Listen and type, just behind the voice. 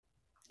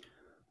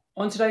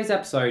On today's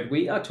episode,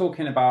 we are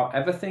talking about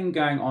everything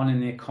going on in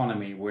the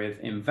economy with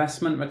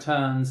investment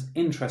returns,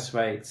 interest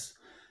rates.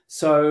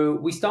 So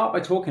we start by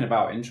talking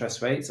about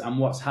interest rates and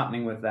what's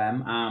happening with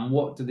them and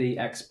what do the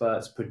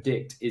experts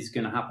predict is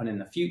going to happen in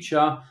the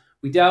future.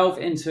 We delve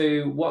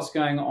into what's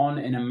going on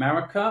in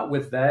America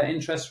with their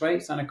interest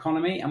rates and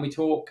economy, and we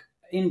talk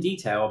in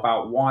detail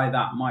about why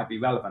that might be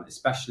relevant,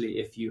 especially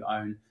if you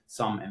own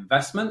some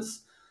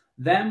investments.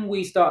 Then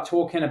we start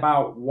talking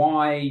about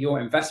why your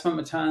investment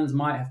returns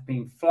might have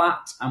been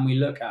flat, and we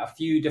look at a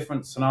few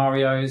different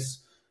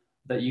scenarios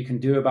that you can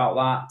do about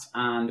that,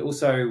 and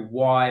also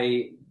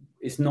why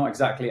it's not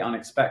exactly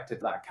unexpected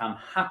that can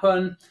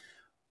happen.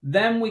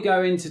 Then we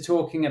go into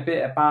talking a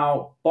bit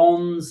about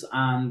bonds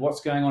and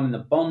what's going on in the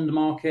bond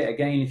market.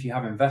 Again, if you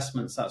have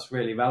investments, that's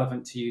really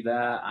relevant to you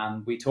there.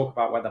 And we talk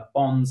about whether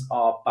bonds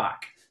are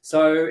back.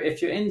 So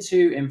if you're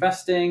into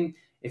investing,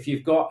 if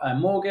you've got a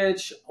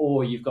mortgage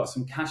or you've got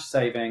some cash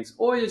savings,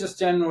 or you're just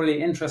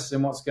generally interested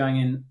in what's going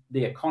in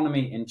the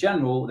economy in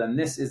general, then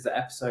this is the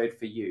episode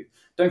for you.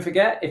 Don't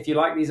forget, if you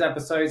like these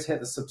episodes, hit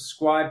the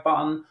subscribe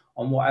button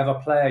on whatever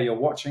player you're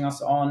watching us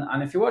on.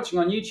 And if you're watching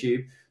on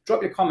YouTube,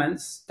 drop your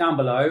comments down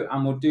below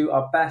and we'll do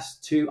our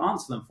best to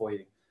answer them for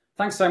you.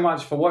 Thanks so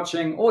much for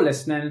watching or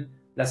listening.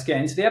 Let's get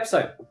into the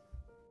episode.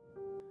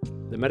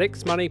 The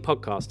Medics Money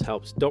podcast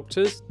helps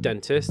doctors,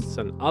 dentists,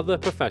 and other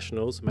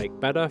professionals make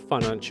better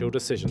financial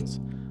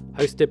decisions.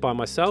 Hosted by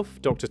myself,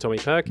 Dr. Tommy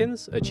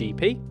Perkins, a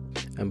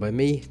GP. And by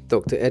me,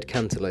 Dr. Ed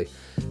Canterlow,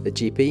 a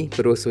GP,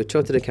 but also a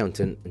chartered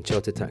accountant and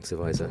chartered tax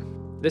advisor.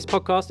 This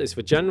podcast is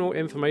for general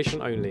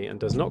information only and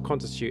does not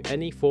constitute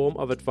any form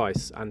of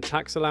advice, and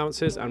tax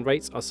allowances and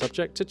rates are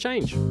subject to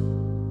change.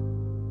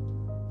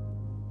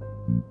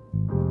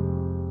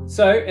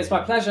 So it's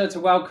my pleasure to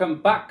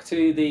welcome back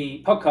to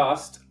the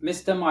podcast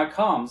Mr. Mike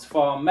Harms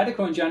from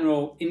Medical and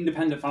General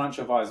Independent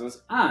Financial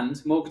Advisors and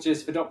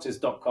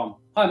mortgagesfordoctors.com.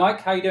 Hi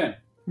Mike, how are you doing?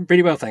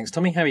 Really well, thanks.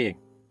 Tommy, how are you?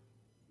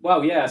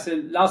 Well, yeah,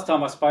 so last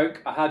time I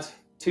spoke, I had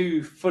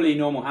 2 fully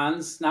normal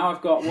hands. Now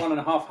I've got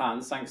 1.5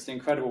 hands, thanks to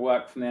incredible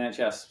work from the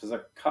NHS, because I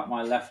cut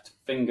my left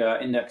finger,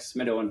 index,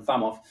 middle and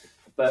thumb off.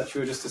 But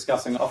we were just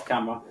discussing off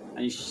camera,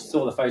 and you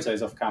saw the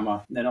photos off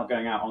camera. They're not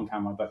going out on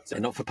camera, but They're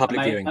not for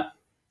public viewing.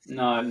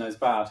 No, it's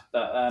bad.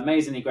 But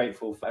amazingly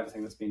grateful for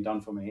everything that's been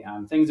done for me,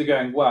 and things are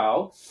going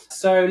well.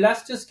 So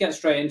let's just get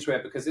straight into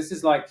it, because this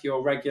is like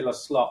your regular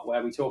slot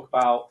where we talk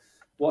about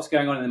what's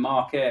going on in the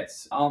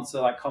markets, answer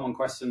like common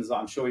questions that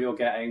I'm sure you're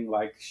getting,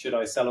 like should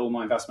I sell all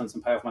my investments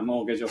and pay off my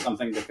mortgage or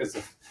something because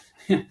of...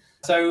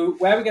 So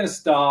where are we going to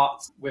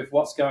start with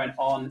what's going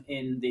on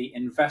in the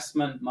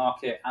investment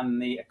market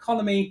and the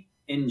economy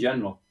in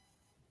general?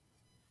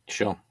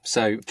 Sure.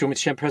 So do you want me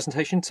to share a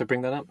presentation to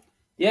bring that up?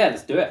 Yeah,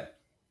 let's do it.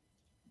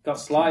 Got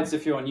slides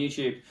if you're on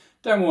YouTube.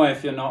 Don't worry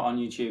if you're not on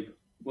YouTube.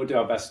 We'll do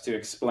our best to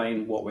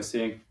explain what we're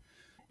seeing.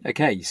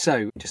 Okay,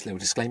 so just a little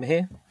disclaimer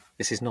here.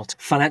 This is not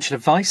financial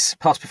advice.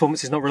 Past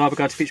performance is not reliable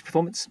guide to future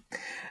performance.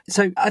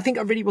 So I think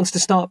I really wanted to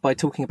start by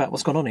talking about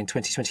what's gone on in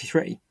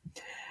 2023.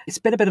 It's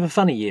been a bit of a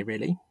funny year,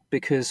 really,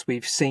 because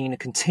we've seen a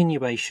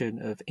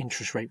continuation of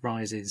interest rate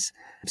rises,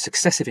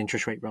 successive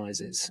interest rate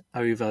rises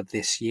over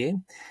this year,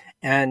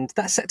 and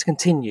that's set to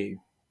continue.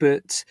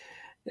 But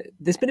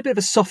there's been a bit of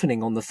a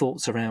softening on the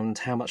thoughts around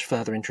how much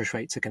further interest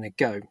rates are going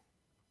to go.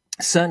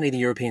 Certainly the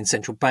European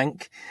Central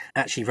Bank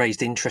actually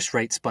raised interest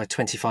rates by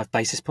 25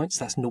 basis points.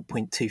 That's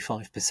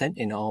 0.25%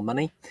 in our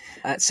money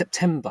at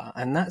September.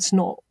 And that's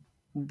not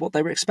what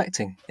they were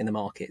expecting in the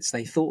markets.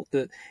 They thought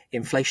that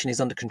inflation is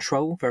under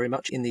control very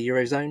much in the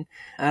Eurozone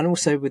and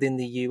also within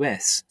the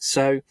US.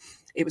 So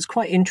it was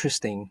quite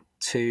interesting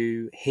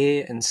to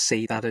hear and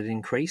see that it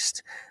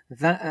increased,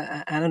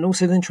 that, and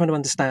also then trying to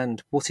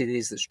understand what it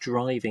is that's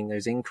driving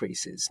those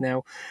increases.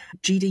 Now,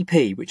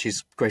 GDP, which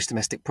is gross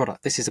domestic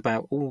product, this is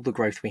about all the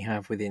growth we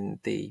have within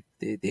the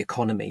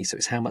economy, so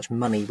it's how much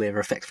money we're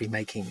effectively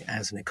making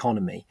as an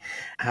economy,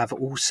 have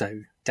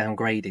also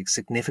downgraded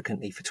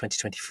significantly for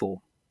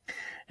 2024.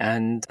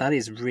 And that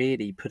is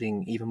really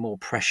putting even more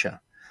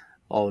pressure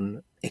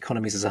on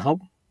economies as a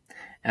whole.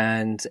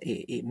 And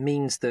it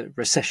means that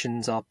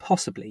recessions are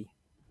possibly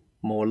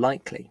more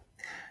likely.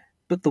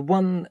 But the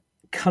one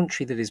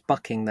country that is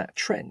bucking that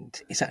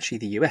trend is actually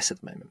the US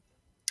at the moment.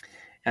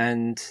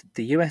 And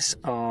the US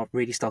are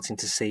really starting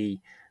to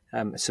see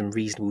some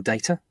reasonable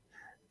data.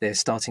 They're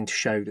starting to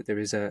show that there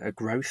is a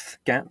growth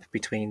gap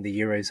between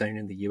the Eurozone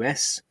and the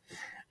US.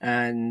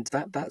 And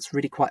that's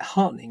really quite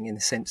heartening in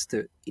the sense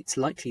that it's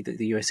likely that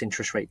the US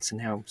interest rates are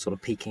now sort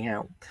of peaking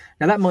out.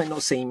 Now, that might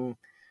not seem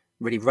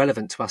really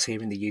relevant to us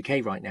here in the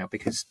UK right now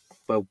because,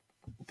 well,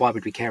 why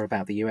would we care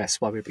about the US?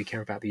 Why would we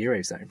care about the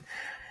Eurozone?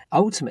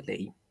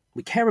 Ultimately,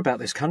 we care about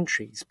those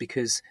countries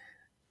because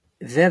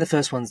they're the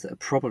first ones that are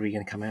probably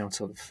going to come out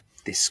of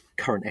this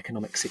current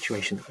economic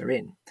situation that we're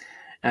in.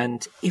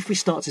 And if we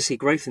start to see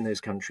growth in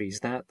those countries,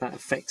 that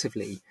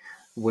effectively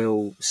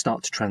will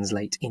start to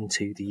translate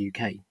into the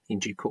UK in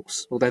due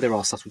course, although there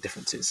are subtle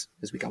differences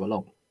as we go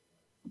along.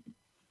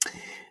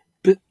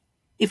 But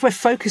if we're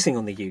focusing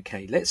on the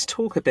UK, let's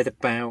talk a bit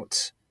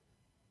about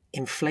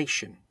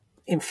inflation.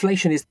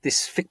 inflation is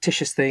this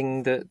fictitious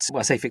thing that, well,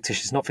 I say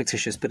fictitious, not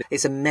fictitious, but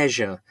it's a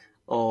measure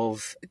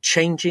of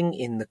changing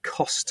in the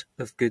cost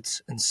of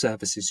goods and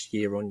services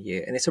year on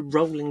year. And it's a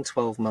rolling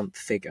 12-month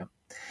figure.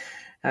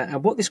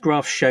 And what this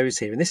graph shows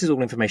here, and this is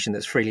all information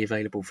that's freely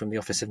available from the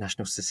Office of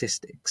National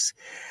Statistics,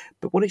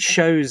 but what it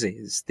shows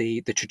is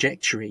the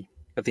trajectory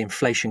of the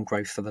inflation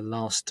growth for the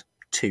last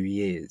 2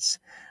 years.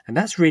 And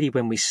that's really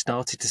when we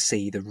started to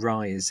see the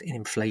rise in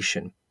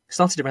inflation. It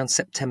started around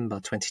September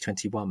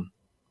 2021.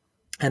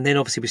 And then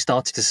obviously we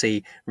started to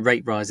see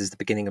rate rises at the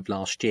beginning of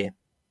last year.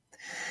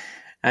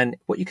 And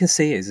what you can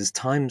see is, as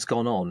time's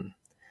gone on,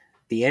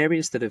 the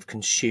areas that have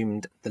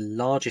consumed the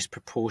largest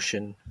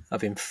proportion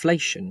of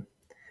inflation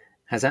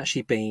has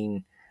actually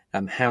been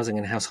housing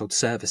and household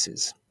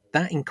services.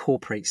 That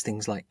incorporates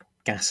things like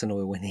gas and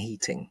oil and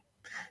heating.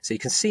 So you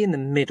can see in the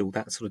middle,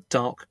 that sort of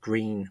dark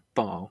green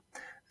bar,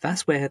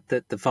 that's where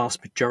the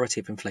vast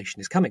majority of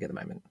inflation is coming at the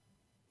moment.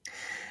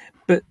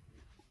 But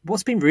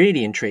what's been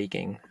really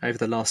intriguing over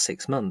the last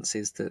 6 months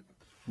is that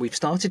we've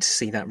started to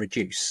see that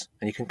reduce,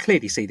 and you can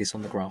clearly see this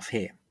on the graph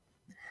here.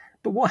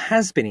 But what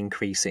has been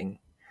increasing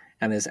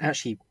and has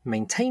actually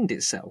maintained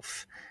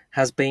itself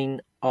has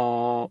been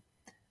our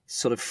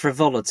sort of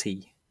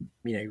frivolity,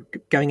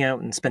 going out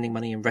and spending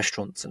money in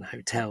restaurants and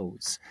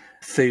hotels,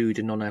 food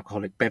and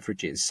non-alcoholic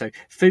beverages. So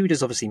food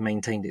has obviously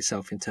maintained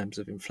itself in terms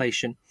of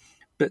inflation,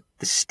 but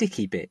the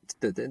sticky bit,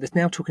 they're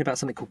now talking about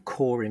something called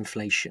core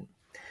inflation.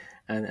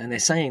 And they're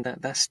saying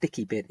that that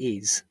sticky bit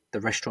is the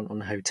restaurant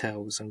and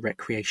hotels and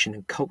recreation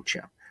and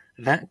culture.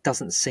 That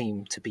doesn't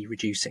seem to be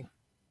reducing.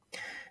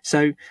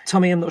 So,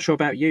 Tommy, I'm not sure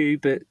about you,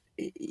 but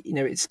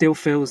it still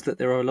feels that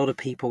there are a lot of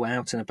people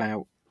out and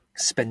about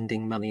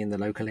spending money in the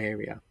local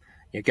area.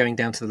 Going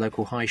down to the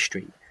local high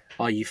street.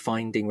 Are you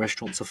finding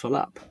restaurants are full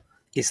up?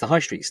 Is the high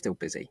street still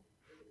busy?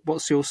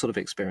 What's your sort of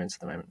experience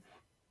at the moment?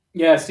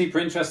 Yeah, super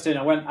interesting.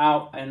 I went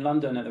out in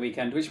London at the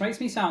weekend, which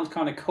makes me sound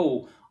kind of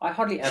cool. I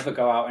hardly ever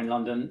go out in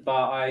London,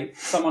 but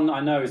someone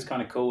I know is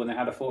kind of cool, and they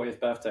had a 40th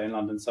birthday in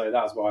London, so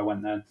that's why I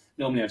went there.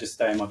 Normally I just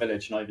stay in my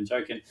village, not even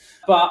joking.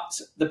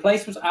 But the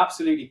place was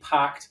absolutely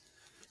packed.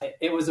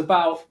 It was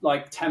about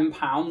like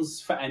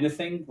 £10 for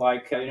anything.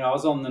 Like, I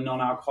was on the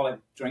non-alcoholic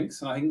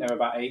drinks, and I think they were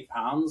about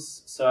 £8.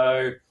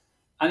 So,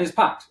 and it's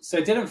packed. So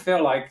it didn't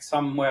feel like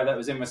somewhere that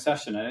was in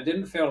recession, and it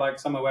didn't feel like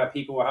somewhere where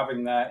people were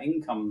having their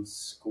income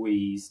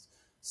squeezed.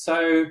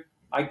 So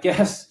I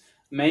guess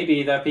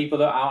maybe there are people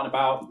that are out and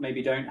about,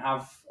 maybe don't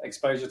have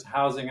exposure to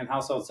housing and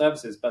household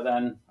services, but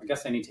then I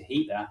guess they need to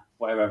heat there,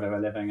 wherever they're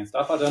living and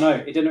stuff. I don't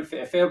know.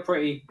 It feel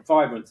pretty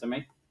vibrant to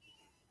me.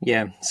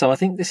 Yeah, so I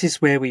think this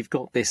is where we've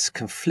got this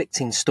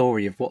conflicting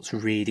story of what's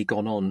really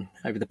gone on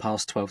over the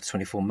past 12 to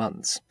 24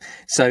 months.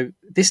 So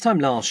this time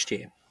last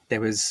year,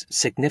 there was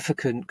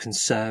significant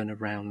concern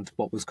around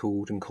what was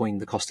called and coined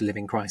the cost of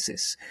living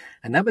crisis.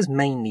 And that was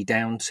mainly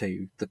down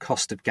to the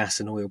cost of gas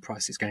and oil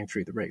prices going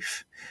through the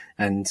roof.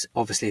 And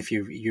obviously, if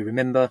you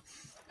remember,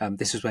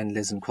 this was when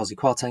Liz and Kwasi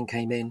Kwarteng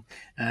came in,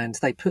 and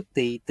they put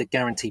the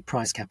guaranteed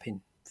price cap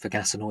in for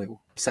gas and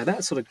oil. So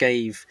that sort of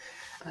gave,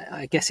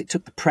 I guess it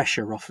took the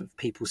pressure off of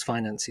people's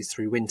finances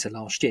through winter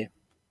last year.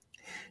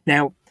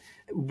 Now,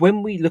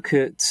 when we look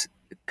at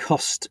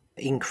cost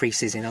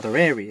increases in other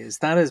areas,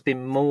 that has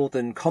been more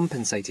than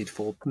compensated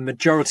for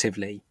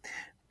majoritively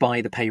by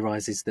the pay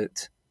rises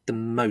that the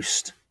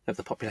most of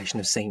the population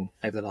have seen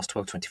over the last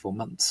 12, 24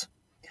 months.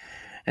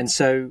 And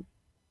so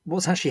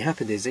what's actually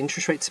happened is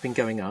interest rates have been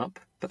going up,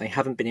 but they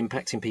haven't been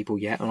impacting people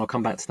yet, and I'll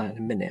come back to that in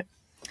a minute.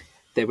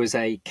 There was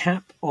a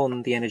cap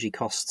on the energy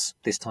costs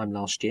this time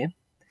last year,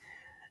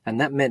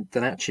 and that meant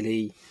that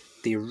actually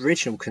the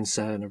original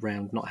concern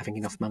around not having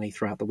enough money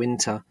throughout the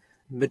winter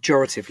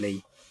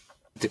majoritively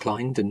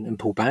declined and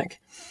pulled back.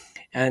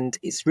 And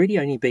it's really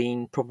only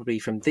been probably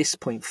from this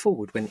point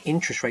forward when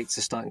interest rates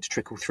are starting to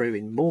trickle through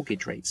in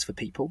mortgage rates for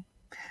people,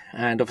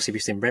 and obviously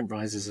we've seen rent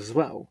rises as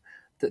well,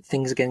 that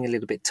things are getting a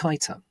little bit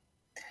tighter.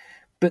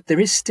 But there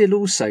is still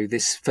also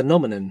this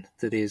phenomenon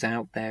that is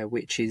out there,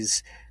 which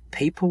is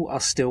people are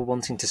still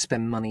wanting to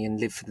spend money and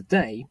live for the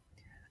day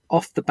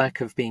off the back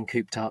of being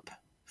cooped up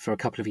for a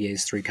couple of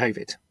years through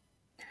COVID.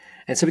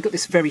 And so we've got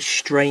this very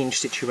strange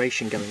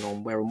situation going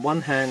on where on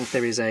one hand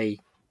there is a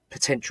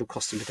potential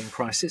cost of living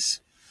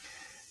crisis,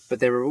 but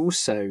there are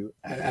also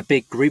a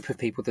big group of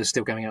people that are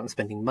still going out and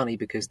spending money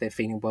because they're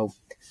feeling, well,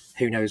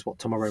 who knows what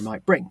tomorrow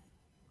might bring.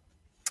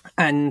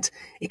 And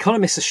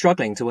economists are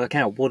struggling to work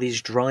out what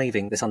is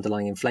driving this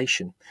underlying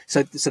inflation.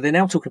 So they're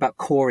now talking about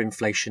core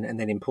inflation and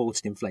then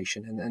imported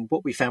inflation. And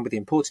what we found with the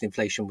imported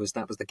inflation was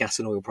that was the gas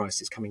and oil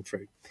prices coming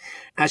through.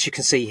 As you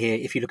can see here,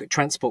 if you look at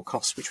transport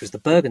costs, which was the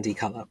burgundy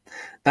colour,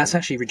 that's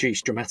actually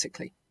reduced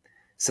dramatically.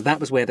 So that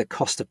was where the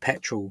cost of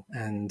petrol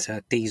and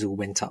diesel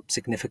went up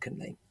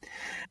significantly.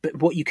 But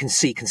what you can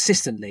see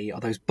consistently are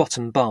those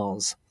bottom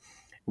bars,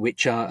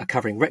 which are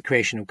covering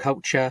recreational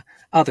culture,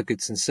 other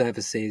goods and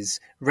services,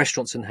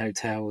 restaurants and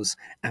hotels,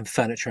 and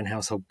furniture and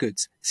household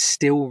goods,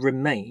 still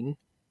remain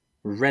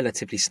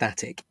relatively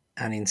static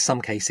and in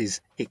some cases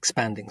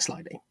expanding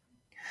slightly.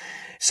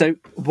 So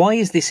why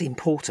is this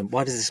important?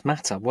 Why does this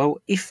matter? Well,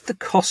 if the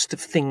cost of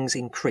things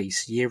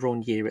increase year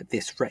on year at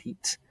this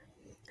rate,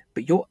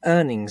 but your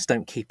earnings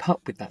don't keep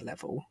up with that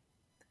level,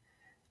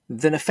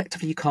 then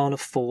effectively you can't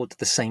afford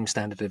the same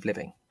standard of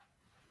living.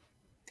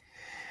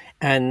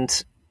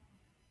 And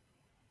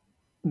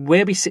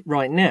where we sit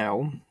right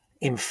now,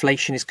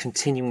 inflation is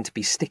continuing to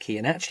be sticky,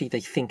 and actually they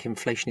think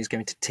inflation is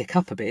going to tick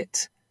up a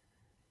bit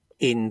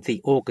in the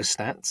August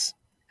stats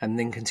and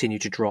then continue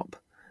to drop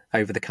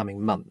over the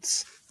coming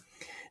months.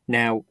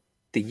 Now,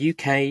 the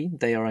UK,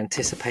 they are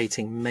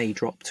anticipating may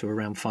drop to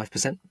around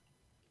 5%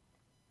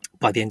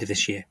 by the end of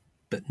this year,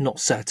 but not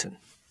certain.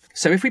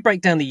 So if we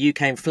break down the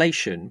UK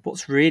inflation,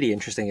 what's really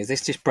interesting is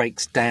this just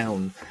breaks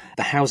down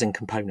the housing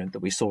component that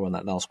we saw on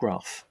that last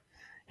graph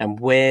and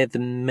where the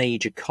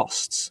major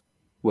costs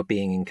were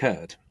being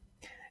incurred.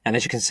 And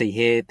as you can see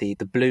here, the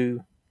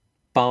blue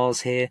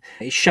bars here,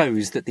 it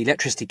shows that the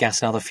electricity,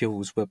 gas and other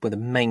fuels were the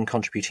main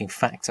contributing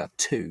factor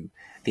to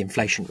the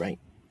inflation rate.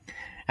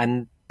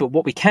 But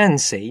what we can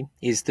see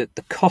is that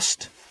the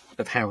cost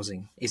of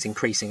housing is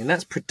increasing, and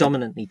that's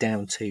predominantly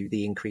down to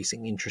the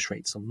increasing interest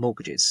rates on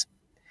mortgages.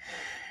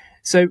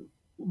 So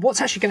what's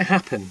actually going to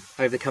happen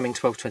over the coming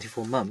 12 to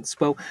 24 months?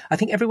 Well, I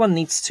think everyone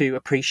needs to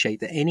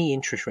appreciate that any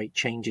interest rate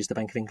changes the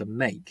Bank of England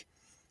make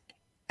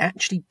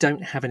actually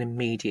don't have an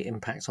immediate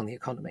impact on the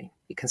economy.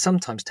 It can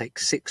sometimes take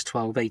 6,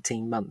 12,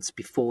 18 months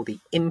before the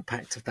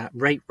impact of that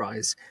rate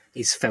rise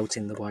is felt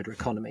in the wider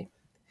economy.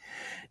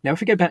 Now,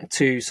 if we go back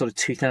to sort of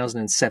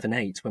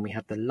 2007-8, when we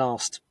had the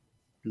last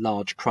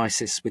large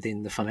crisis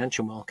within the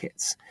financial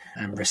markets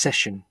and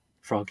recession,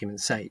 for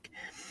argument's sake,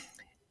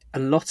 a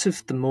lot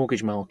of the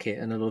mortgage market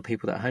and a lot of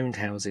people that owned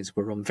houses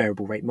were on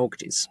variable rate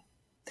mortgages.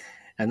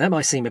 And that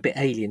might seem a bit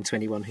alien to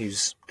anyone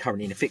who's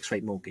currently in a fixed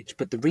rate mortgage.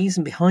 But the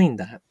reason behind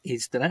that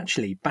is that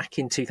actually back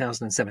in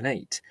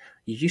 2007-8,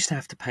 you used to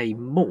have to pay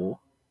more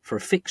for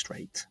a fixed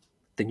rate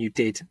than you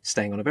did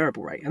staying on a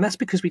variable rate. And that's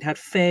because we'd had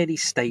fairly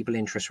stable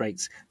interest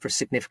rates for a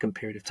significant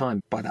period of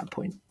time by that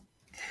point.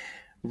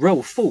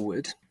 Roll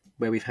forward,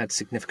 where we've had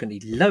significantly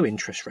low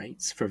interest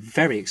rates for a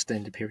very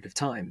extended period of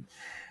time,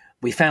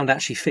 we found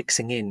actually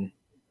fixing in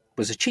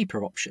was a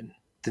cheaper option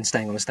than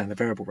staying on a standard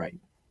variable rate.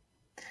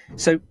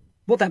 So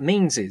what that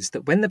means is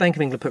that when the Bank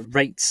of England put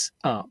rates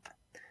up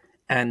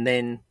and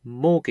then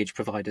mortgage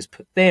providers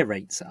put their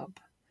rates up,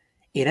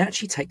 it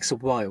actually takes a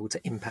while to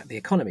impact the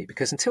economy,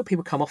 because until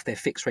people come off their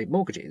fixed rate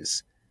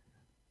mortgages,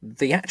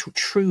 the actual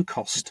true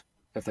cost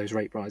of those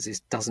rate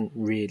rises doesn't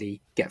really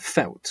get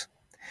felt.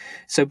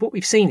 So what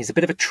we've seen is a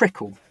bit of a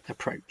trickle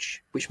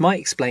approach, which might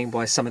explain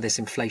why some of this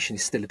inflation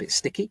is still a bit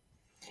sticky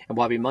and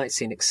why we might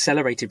see an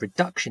accelerated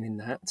reduction in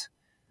that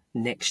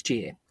next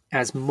year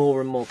as more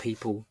and more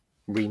people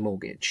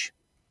remortgage.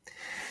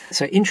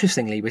 So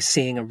interestingly, we're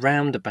seeing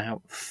around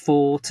about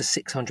 £400 to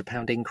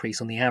 £600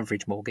 increase on the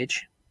average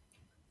mortgage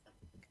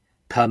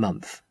per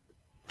month,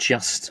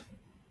 just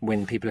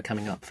when people are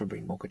coming up for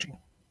remortgaging.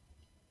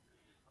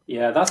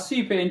 Yeah, that's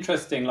super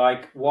interesting,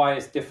 like why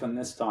it's different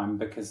this time,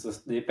 because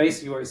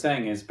basically what you're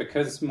saying is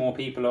because more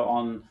people are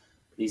on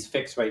these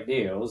fixed rate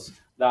deals,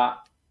 that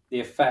the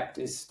effect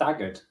is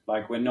staggered.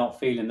 Like we're not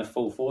feeling the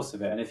full force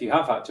of it. And if you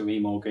have had to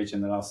remortgage in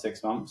the last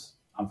 6 months,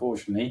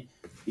 unfortunately,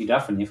 you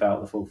definitely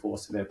felt the full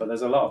force of it. But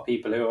there's a lot of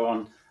people who are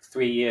on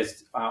 3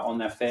 years on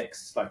their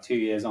fix, like 2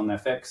 years on their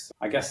fix.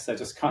 I guess they're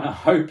just kind of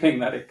hoping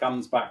that it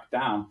comes back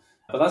down.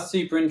 But that's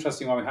super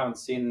interesting why we haven't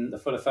seen the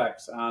full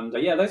effects. And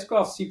yeah, those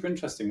graphs are super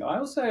interesting. I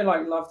also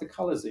love the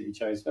colours that you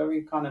chose.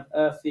 Very kind of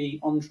earthy,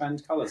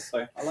 on-trend colours.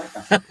 So I like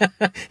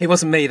that. It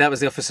wasn't me. That was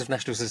the Office of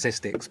National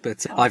Statistics.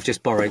 But I've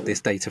just borrowed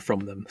this data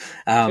from them.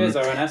 Cheers,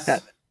 ONS.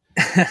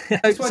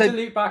 I just wanted to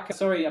loop back,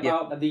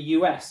 about the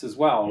US as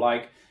well.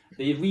 Like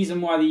the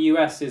reason why the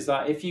US is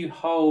that if you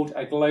hold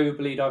a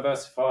globally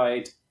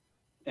diversified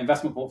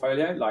investment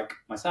portfolio like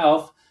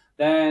myself,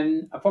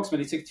 then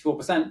approximately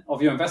 64%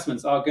 of your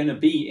investments are going to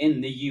be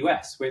in the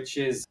US, which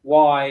is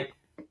why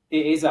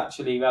it is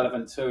actually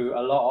relevant to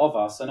a lot of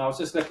us. And I was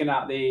just looking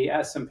at the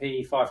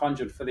S&P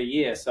 500 for the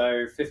year.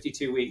 So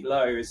 52-week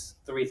low is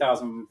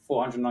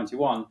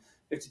 3,491.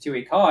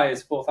 52-week high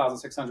is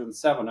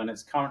 4,607, and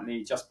it's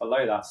currently just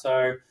below that.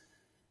 So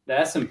the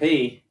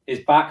S&P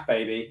is back,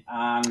 baby,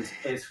 and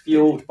it's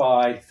fueled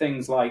by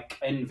things like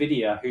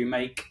NVIDIA, who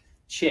make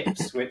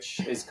chips, which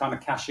is kind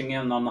of cashing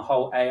in on the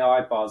whole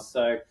AI buzz.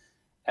 So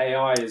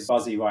AI is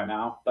buzzy right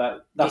now,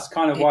 but that's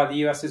kind of why the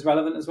US is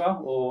relevant as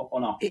well,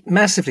 or not?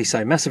 Massively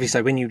so.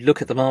 When you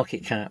look at the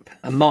market cap,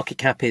 and market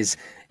cap is,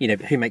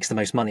 who makes the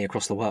most money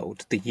across the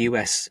world. The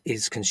US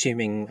is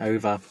consuming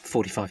over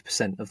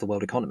 45% of the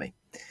world economy.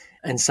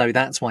 And so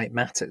that's why it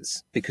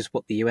matters, because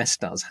what the US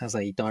does has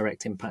a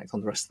direct impact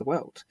on the rest of the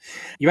world.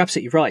 You're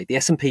absolutely right. The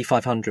S&P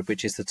 500,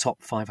 which is the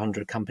top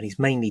 500 companies,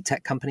 mainly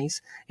tech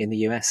companies in the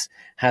US,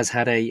 has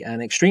had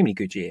an extremely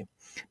good year.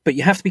 But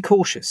you have to be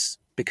cautious,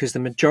 because the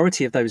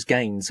majority of those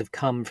gains have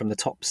come from the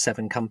top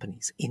 7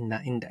 companies in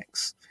that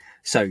index.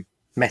 So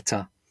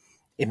Meta,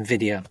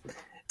 NVIDIA,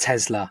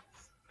 Tesla,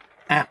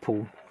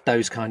 Apple,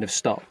 those kind of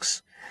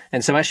stocks.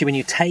 And so actually when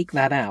you take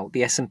that out,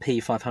 the S&P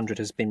 500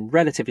 has been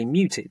relatively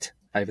muted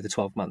over the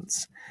 12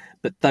 months.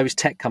 But those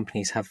tech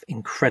companies have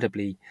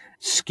incredibly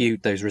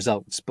skewed those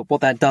results. But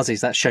what that does is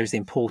that shows the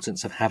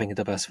importance of having a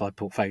diversified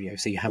portfolio.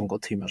 So you haven't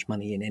got too much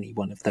money in any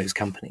one of those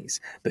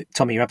companies. But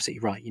Tommy, you're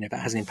absolutely right. That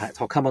has an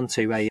impact. I'll come on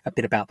to a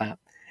bit about that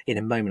in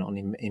a moment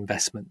on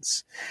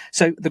investments.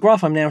 So the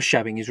graph I'm now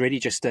showing is really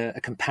just a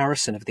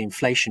comparison of the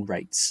inflation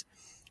rates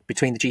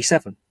between the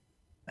G7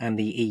 and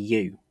the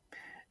EU.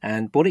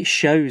 And what it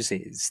shows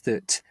is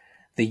that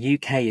the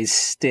UK is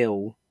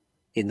still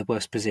in the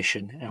worst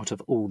position out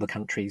of all the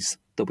countries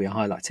that we are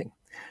highlighting.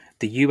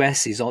 The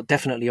US is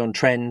definitely on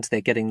trend.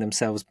 They're getting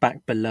themselves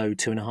back below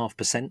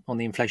 2.5% on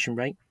the inflation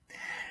rate.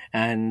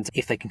 And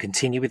if they can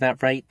continue with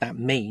that rate, that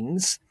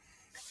means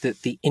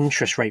that the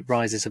interest rate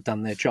rises have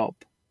done their job.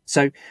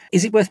 So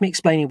is it worth me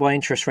explaining why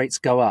interest rates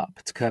go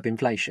up to curb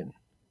inflation?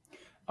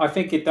 I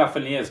think it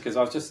definitely is, because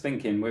I was just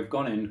thinking we've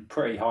gone in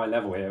pretty high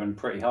level here and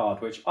pretty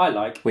hard, which I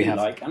like,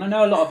 and I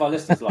know a lot of our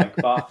listeners like,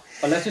 but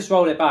let's just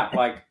roll it back,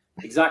 like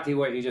exactly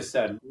what you just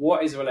said.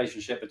 What is the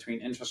relationship between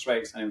interest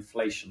rates and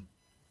inflation?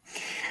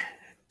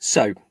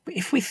 So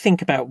if we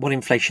think about what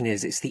inflation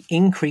is, it's the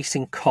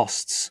increasing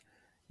costs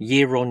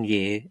year on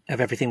year of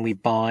everything we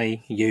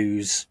buy,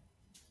 use,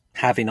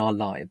 have in our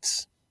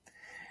lives.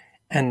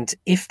 And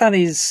if that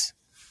is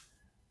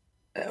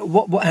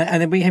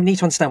and then we need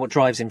to understand what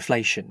drives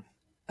inflation.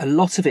 A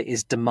lot of it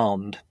is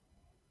demand.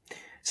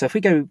 So if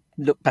we go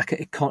look back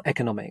at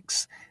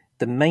economics,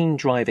 the main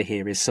driver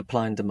here is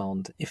supply and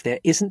demand. If there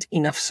isn't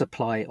enough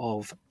supply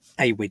of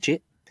a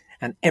widget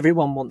and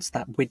everyone wants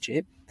that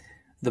widget,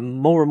 the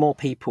more and more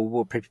people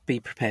will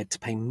be prepared to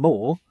pay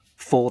more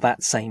for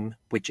that same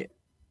widget.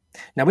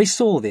 Now, we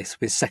saw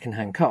this with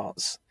second-hand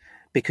cars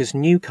because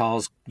new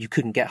cars you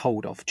couldn't get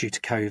hold of due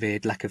to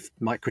COVID, lack of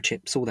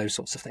microchips, all those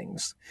sorts of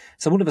things.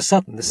 So all of a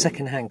sudden, the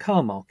second-hand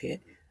car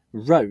market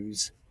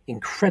rose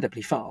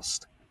incredibly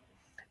fast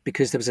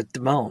because there was a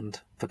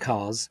demand for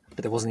cars,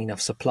 but there wasn't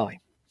enough supply.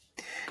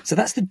 So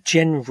that's the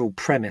general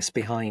premise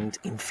behind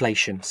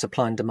inflation,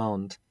 supply and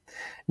demand.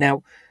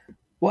 Now,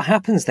 what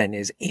happens then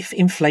is if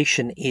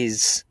inflation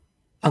is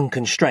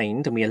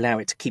unconstrained and we allow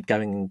it to keep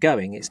going and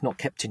going, it's not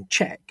kept in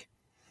check,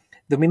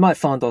 then we might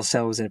find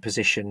ourselves in a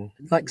position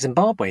like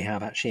Zimbabwe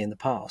have actually in the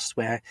past,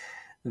 where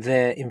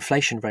their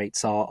inflation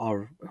rates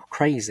are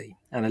crazy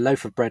and a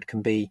loaf of bread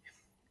can be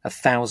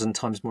 1,000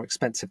 times more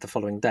expensive the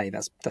following day.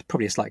 That's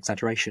probably a slight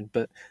exaggeration,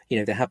 but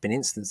there have been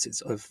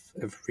instances of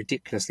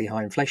ridiculously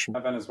high inflation.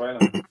 Venezuela,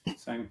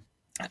 same.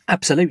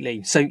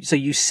 Absolutely. So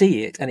you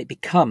see it and it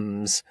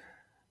becomes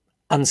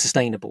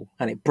unsustainable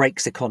and it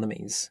breaks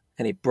economies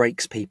and it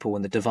breaks people,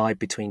 and the divide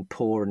between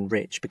poor and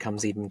rich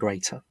becomes even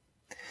greater.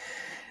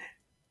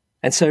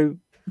 And so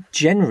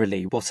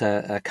generally what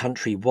a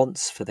country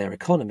wants for their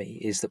economy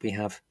is that we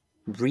have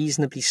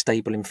reasonably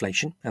stable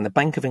inflation, and the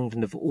Bank of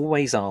England have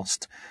always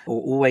asked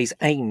or always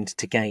aimed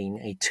to gain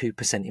a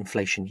 2%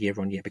 inflation year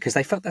on year because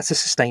they felt that's a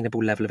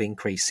sustainable level of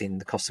increase in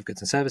the cost of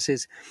goods and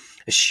services,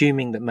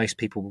 assuming that most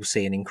people will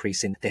see an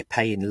increase in their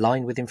pay in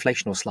line with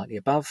inflation or slightly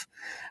above.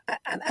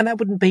 And that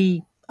wouldn't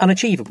be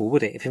unachievable,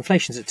 would it? If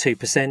inflation's at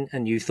 2%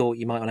 and you thought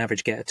you might on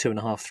average get a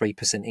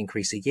 2.5-3%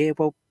 increase a year,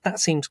 well, that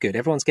seems good.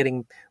 Everyone's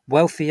getting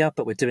wealthier,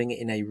 but we're doing it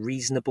in a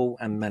reasonable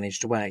and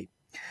managed way.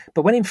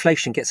 But when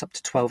inflation gets up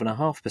to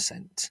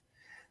 12.5%,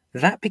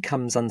 that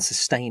becomes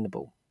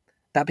unsustainable.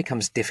 That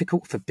becomes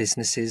difficult for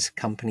businesses,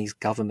 companies,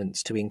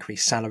 governments to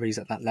increase salaries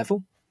at that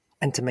level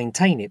and to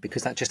maintain it,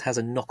 because that just has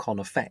a knock-on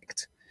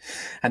effect.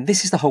 And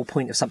this is the whole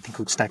point of something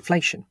called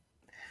stagflation,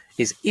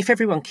 is if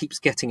everyone keeps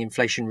getting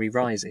inflationary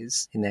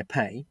rises in their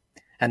pay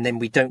and then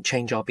we don't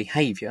change our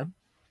behaviour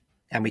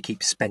and we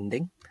keep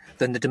spending,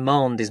 then the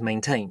demand is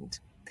maintained.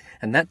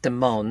 And that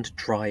demand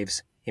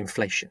drives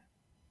inflation.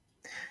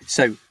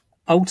 So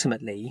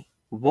ultimately,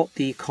 what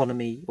the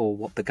economy or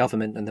what the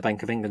government and the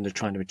Bank of England are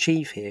trying to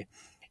achieve here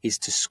is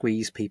to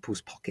squeeze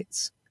people's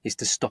pockets, is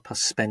to stop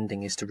us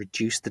spending, is to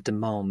reduce the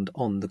demand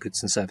on the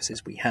goods and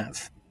services we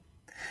have.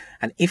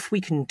 And if we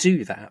can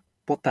do that,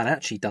 what that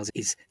actually does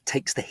is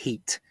takes the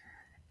heat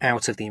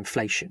out of the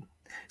inflation.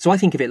 So I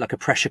think of it like a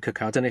pressure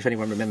cooker. I don't know if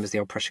anyone remembers the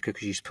old pressure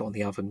cookers you used to put on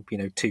the oven,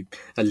 to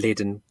a lid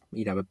and,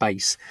 a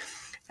base.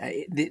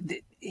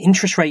 The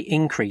interest rate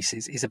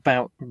increases is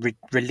about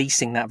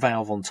releasing that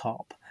valve on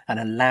top and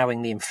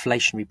allowing the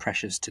inflationary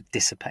pressures to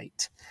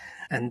dissipate.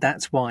 And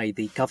that's why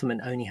the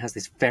government only has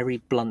this very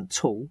blunt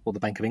tool, or the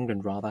Bank of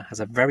England rather, has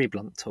a very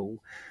blunt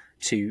tool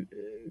to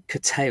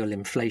curtail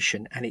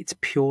inflation. And it's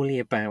purely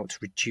about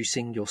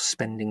reducing your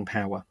spending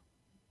power.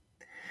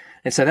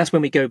 And so that's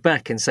when we go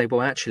back and say,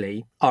 well,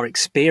 actually, our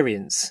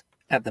experience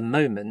at the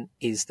moment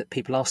is that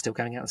people are still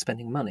going out and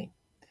spending money.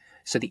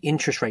 So the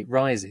interest rate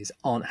rises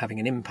aren't having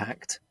an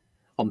impact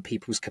on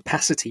people's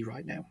capacity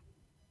right now.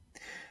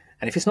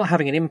 And if it's not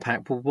having an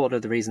impact, well, what are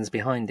the reasons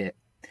behind it?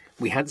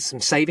 We had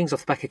some savings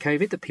off the back of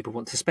COVID that people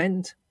want to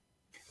spend,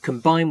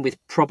 combined with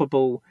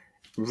probable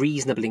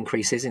reasonable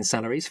increases in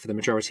salaries for the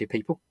majority of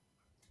people,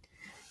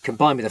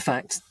 combined with the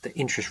fact that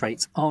interest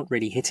rates aren't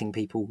really hitting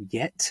people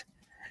yet,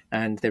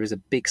 And there is a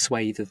big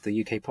swathe of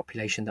the UK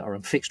population that are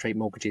on fixed rate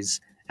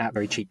mortgages at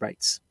very cheap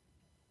rates.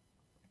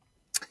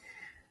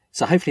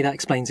 So hopefully that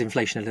explains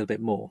inflation a little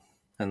bit more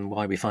and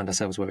why we find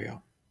ourselves where we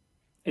are.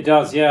 It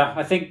does, yeah.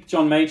 I think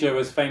John Major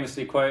was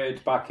famously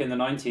quoted back in the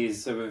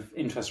 90s with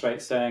interest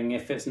rates saying,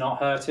 if it's not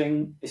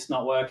hurting, it's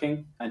not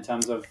working, in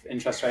terms of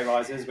interest rate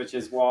rises, which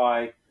is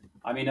why,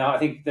 I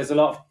think there's a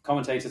lot of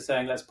commentators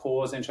saying, let's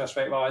pause interest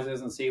rate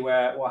rises and see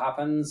what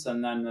happens.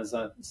 And then there's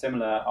a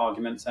similar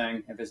argument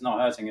saying, if it's not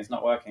hurting, it's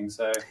not working.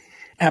 So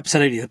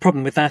absolutely. The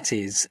problem with that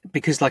is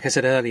because, like I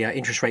said earlier,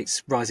 interest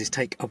rates rises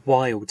take a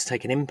while to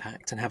take an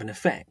impact and have an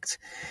effect.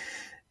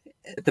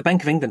 The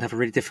Bank of England have a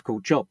really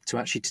difficult job to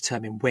actually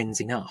determine when's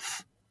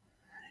enough.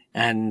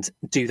 And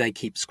do they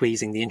keep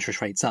squeezing the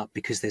interest rates up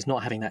because there's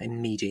not having that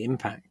immediate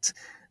impact?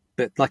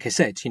 But like I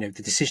said, the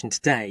decision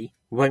today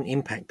won't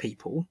impact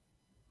people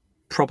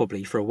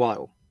probably for a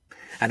while.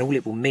 And all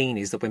it will mean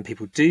is that when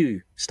people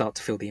do start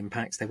to feel the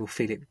impacts, they will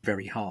feel it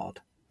very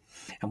hard.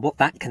 And what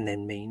that can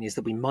then mean is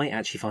that we might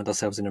actually find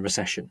ourselves in a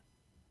recession.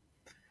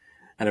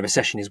 And a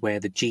recession is where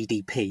the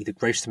GDP, the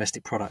gross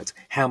domestic product,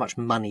 how much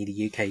money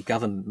the UK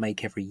government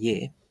make every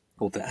year,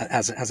 or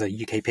as a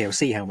UK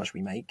PLC, how much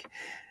we make,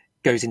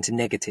 goes into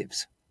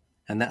negatives.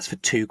 And that's for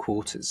 2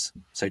 quarters.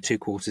 So 2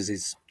 quarters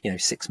is,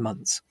 6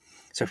 months.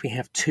 So if we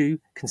have 2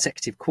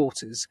 consecutive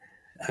quarters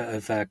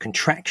of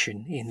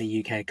contraction in the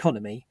UK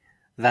economy,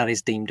 that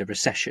is deemed a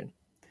recession.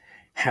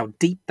 How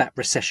deep that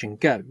recession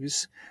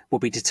goes will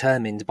be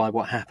determined by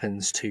what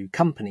happens to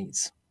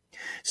companies.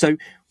 So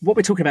what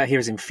we're talking about here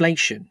is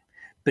inflation.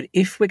 But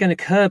if we're going to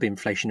curb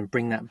inflation and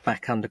bring that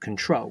back under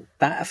control,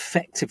 that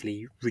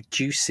effectively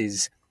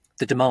reduces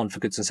the demand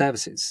for goods and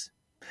services.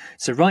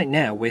 So right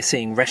now we're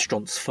seeing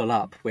restaurants full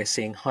up, we're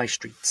seeing high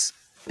streets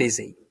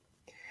busy.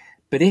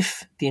 But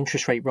if the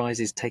interest rate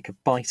rises take a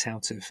bite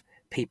out of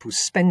people's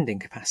spending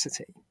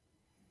capacity,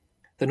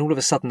 then all of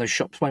a sudden those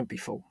shops won't be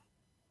full.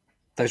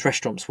 Those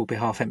restaurants will be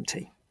half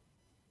empty.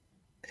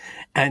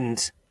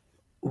 And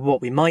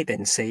what we might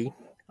then see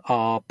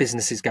are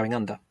businesses going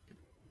under,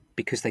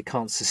 because they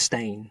can't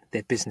sustain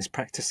their business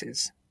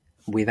practices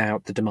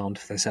without the demand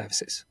for their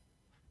services.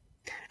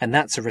 And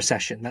that's a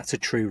recession. That's a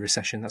true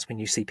recession. That's when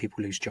you see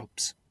people lose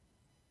jobs.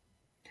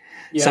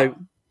 Yeah. So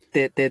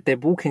they're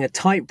walking a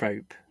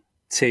tightrope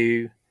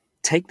to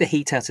take the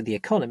heat out of the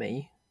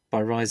economy by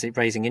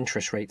raising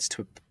interest rates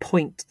to a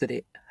point that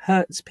it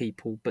hurts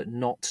people, but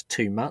not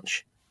too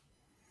much.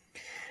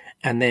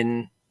 And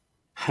then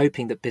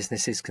hoping that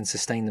businesses can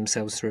sustain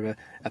themselves through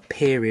a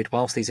period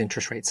whilst these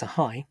interest rates are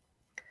high,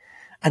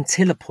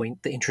 until a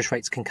point that interest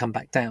rates can come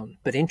back down.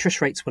 But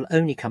interest rates will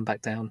only come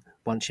back down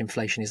once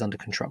inflation is under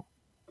control.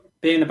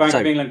 Being the Bank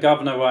of England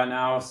governor right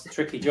now is a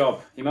tricky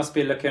job. He must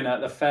be looking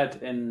at the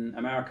Fed in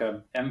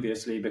America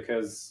enviously,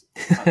 because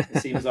it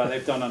seems like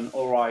they've done an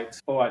all right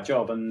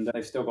job, and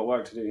they've still got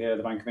work to do here,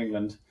 the Bank of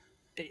England.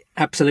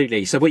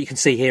 Absolutely. So what you can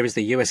see here is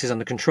the US is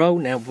under control.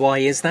 Now, why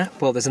is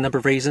that? Well, there's a number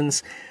of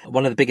reasons.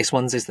 One of the biggest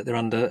ones is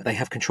that they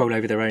have control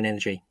over their own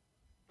energy.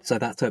 So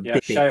that's a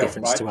big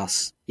difference, right? To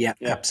us. Yeah,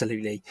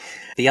 absolutely.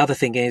 The other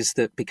thing is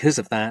that because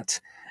of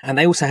that, and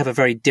they also have a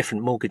very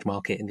different mortgage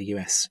market in the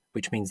US,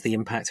 which means the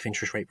impact of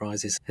interest rate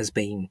rises has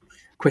been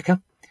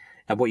quicker.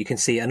 And what you can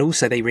see, and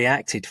also they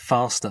reacted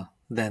faster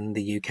than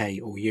the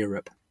UK or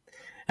Europe.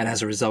 And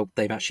as a result,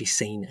 they've actually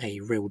seen a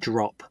real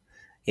drop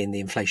in the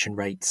inflation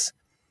rates.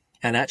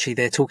 And actually,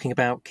 they're talking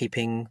about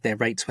keeping their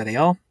rates where they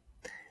are.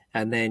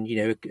 And then,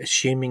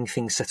 assuming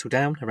things settle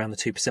down around the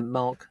 2%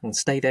 mark and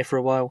stay there for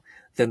a while,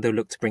 then they'll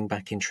look to bring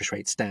back interest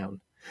rates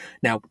down.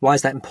 Now, why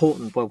is that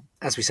important? Well,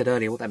 as we said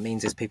earlier, what that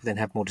means is people then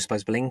have more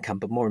disposable income.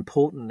 But more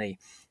importantly,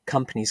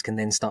 companies can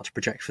then start to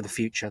project for the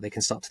future. They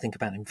can start to think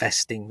about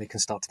investing. They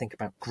can start to think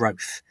about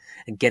growth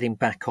and getting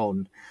back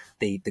on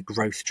the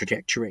growth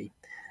trajectory.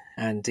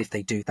 And if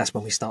they do, that's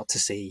when we start to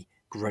see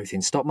growth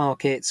in stock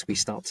markets. We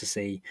start to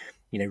see,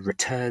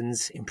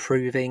 returns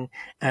improving,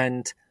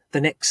 and the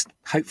next,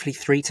 hopefully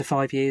 3 to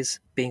 5 years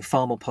being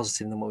far more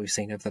positive than what we've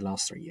seen over the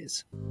last 3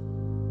 years.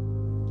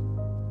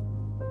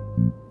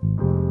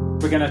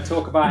 We're going to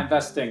talk about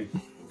investing.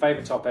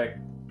 Favourite topic.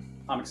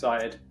 I'm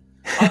excited.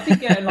 I've been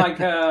getting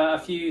a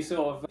few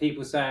sort of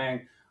people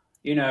saying,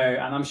 and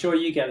I'm sure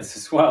you get this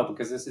as well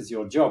because this is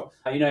your job.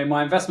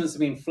 My investments have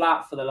been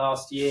flat for the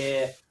last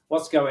year.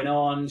 What's going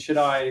on? Should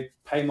I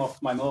pay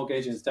off my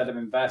mortgage instead of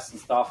invest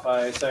and stuff?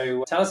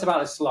 So tell us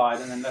about this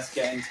slide, and then let's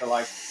get into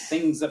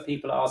things that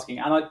people are asking.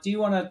 And I do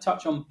want to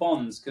touch on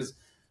bonds, because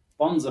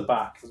bonds are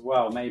back as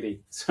well,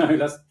 maybe. So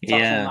let's touch on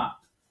that.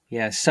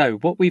 Yeah, so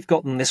what we've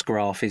got on this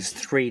graph is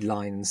 3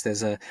 lines.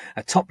 There's a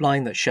top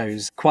line that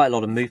shows quite a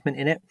lot of movement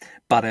in it,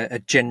 but a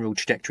general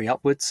trajectory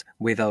upwards,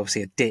 with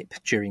obviously a dip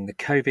during the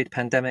COVID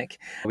pandemic.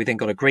 We then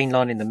got a green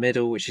line in the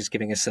middle, which is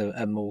giving us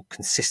a more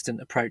consistent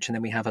approach. And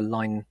then we have a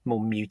line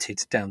more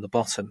muted down the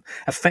bottom.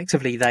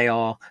 Effectively, they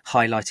are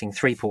highlighting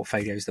 3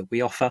 portfolios that we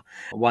offer.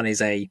 One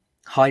is a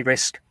high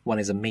risk, one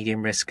is a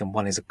medium risk, and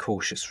one is a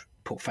cautious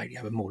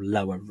portfolio, a more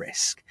lower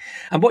risk.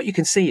 And what you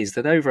can see is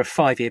that over a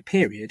 5-year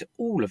period,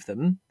 all of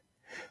them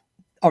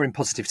are in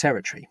positive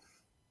territory.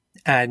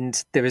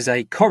 And there is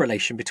a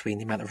correlation between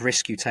the amount of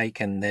risk you take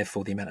and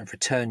therefore the amount of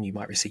return you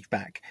might receive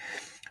back.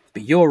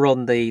 But you're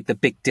on the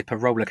Big Dipper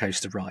roller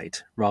coaster ride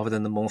rather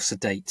than the more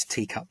sedate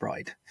teacup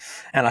ride.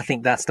 And I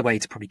think that's the way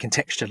to probably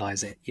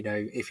contextualize it. You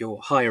know, if you're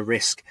higher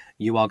risk,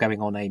 you are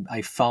going on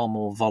a far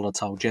more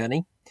volatile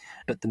journey,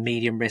 but the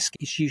medium risk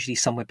is usually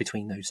somewhere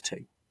between those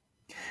two.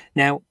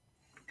 Now,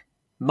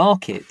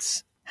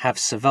 markets have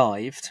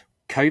survived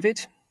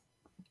COVID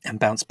and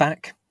bounced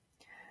back,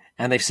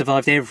 and they've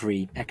survived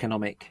every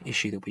economic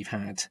issue that we've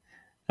had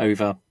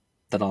over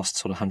the last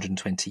sort of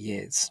 120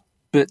 years.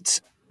 But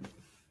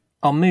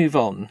I'll move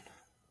on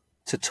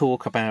to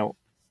talk about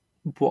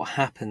what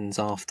happens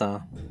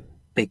after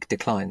big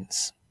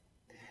declines.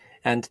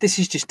 And this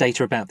is just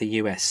data about the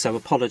US, so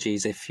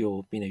apologies if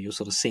you're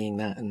sort of seeing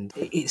that and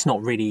it's not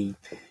really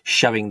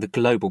showing the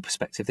global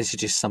perspective. This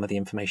is just some of the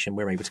information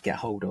we're able to get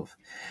hold of.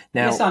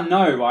 Now, yes and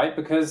no, right?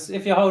 Because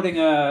if you're holding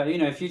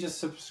if you just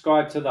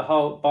subscribe to the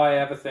whole buy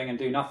everything and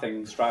do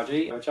nothing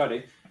strategy, which I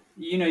do,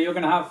 you're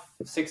going to have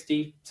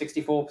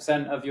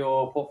 64% of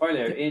your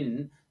portfolio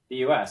in the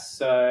US.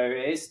 So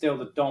it is still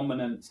the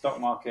dominant stock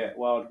market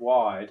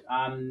worldwide.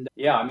 And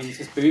yeah, I mean, it's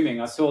just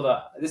booming. I saw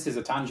that, this is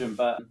a tangent,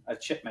 but a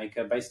chip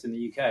maker based in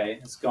the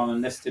UK has gone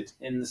and listed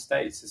in the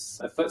States.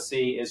 The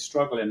FTSE is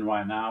struggling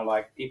right now.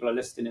 Like, people are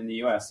listing in the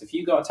US. If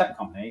you've got a tech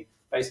company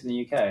based in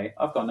the UK,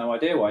 I've got no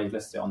idea why you've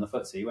listed it on the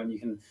FTSE when you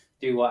can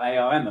do what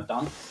ARM have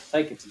done,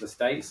 take it to the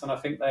States. And I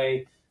think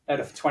they had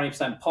a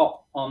 20%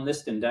 pop on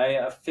listing day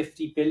at a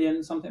 50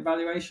 billion something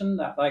valuation.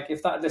 That, like,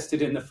 if that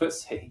listed in the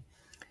FTSE,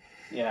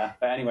 yeah,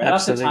 but anyway,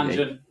 absolutely. That's a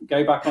tangent.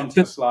 Go back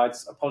onto the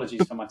slides.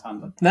 Apologies for my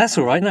tangent. That's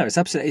all right. No,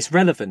 it's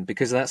relevant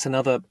because that's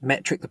another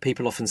metric that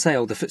people often say,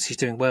 oh, the FTSE's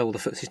doing well, the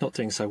FTSE's not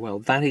doing so well.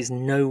 That is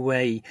no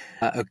way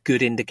a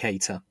good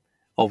indicator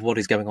of what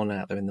is going on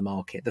out there in the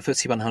market. The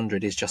FTSE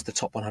 100 is just the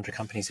top 100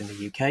 companies in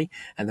the UK,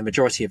 and the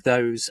majority of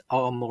those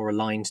are more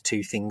aligned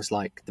to things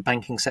like the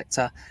banking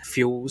sector,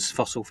 fuels,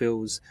 fossil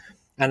fuels,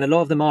 and a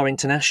lot of them are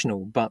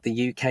international, but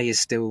the UK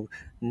is still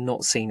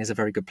not seen as a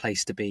very good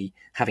place to be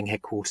having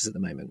headquarters at the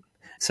moment.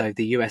 So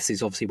the US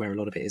is obviously where a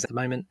lot of it is at the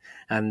moment.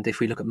 And if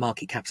we look at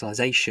market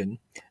capitalization,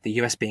 the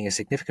US being a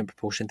significant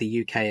proportion,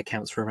 the UK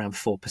accounts for around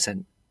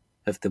 4%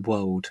 of the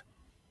world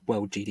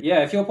GDP.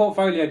 Yeah, if your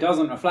portfolio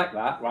doesn't reflect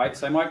that, right?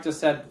 So Mike just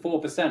said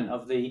 4%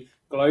 of the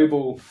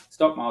global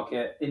stock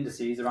market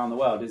indices around the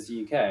world is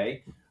the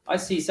UK. I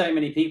see so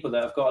many people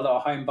that have got a lot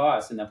of home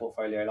bias in their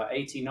portfolio, like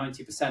 80,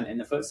 90% in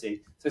the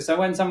FTSE. So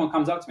when someone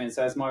comes up to me and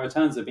says, my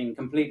returns have been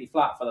completely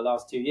flat for the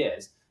last 2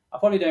 years, I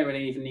probably don't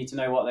really even need to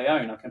know what they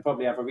own. I can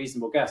probably have a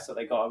reasonable guess that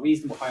they got a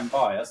reasonable home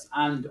bias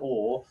and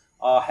or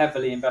are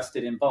heavily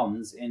invested in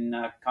bonds in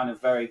kind of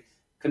very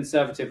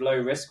conservative, low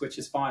risk, which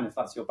is fine if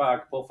that's your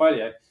bag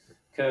portfolio.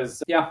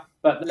 Because, yeah,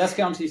 but let's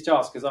get onto these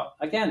charts because,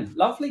 again,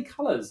 lovely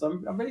colours.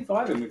 I'm really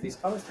vibing with these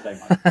colours today,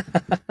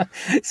 Mike.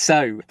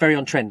 So, very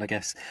on trend, I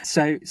guess.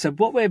 So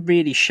what we're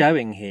really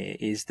showing here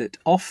is that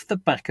off the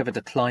back of a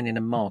decline in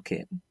a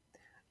market,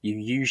 you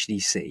usually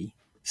see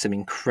some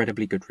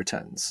incredibly good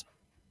returns.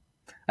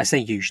 I say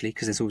usually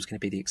because there's always going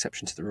to be the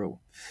exception to the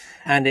rule.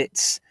 And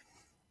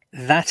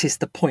that is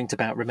the point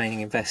about remaining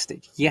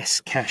invested.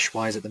 Yes,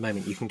 cash-wise at the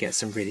moment, you can get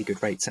some really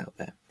good rates out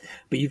there.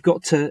 But you've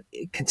got to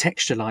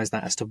contextualise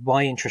that as to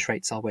why interest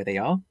rates are where they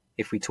are,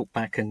 if we talk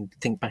back and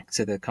think back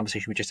to the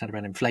conversation we just had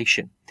around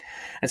inflation.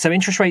 And so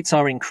interest rates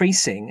are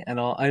increasing and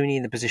are only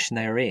in the position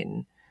they're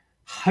in,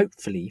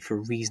 hopefully for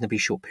a reasonably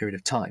short period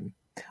of time.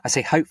 I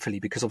say hopefully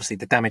because obviously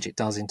the damage it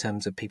does in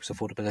terms of people's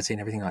affordability and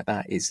everything like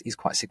that is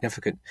quite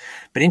significant.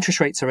 But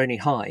interest rates are only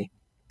high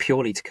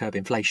purely to curb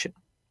inflation.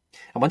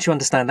 And once you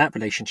understand that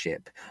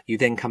relationship, you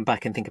then come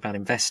back and think about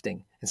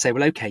investing and say,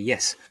 well, okay,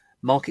 yes,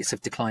 markets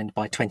have declined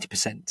by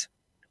 20%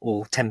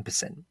 or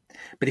 10%.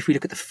 But if we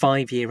look at the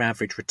 5-year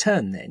average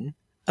return then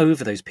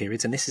over those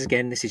periods, and this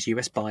is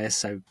US bias,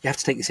 so you have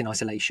to take this in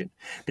isolation.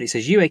 But it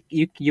says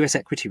US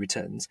equity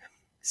returns,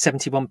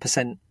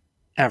 71%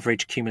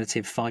 average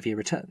cumulative 5-year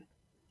return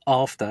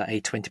after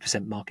a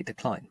 20% market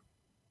decline.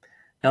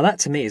 Now that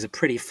to me is a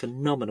pretty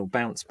phenomenal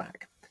bounce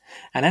back.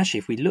 And actually,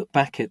 if we look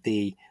back at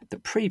the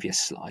previous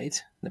slide,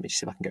 let me just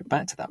see if I can go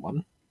back to that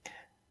one,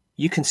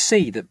 you can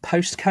see that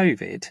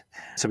post-COVID,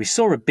 so we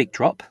saw a big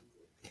drop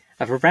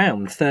of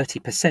around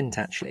 30%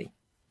 actually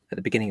at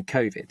the beginning of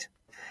COVID.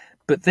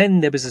 But then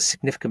there was a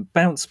significant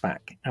bounce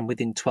back, and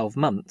within 12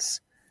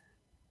 months,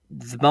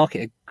 the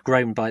market had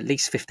grown by at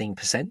least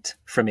 15%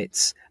 from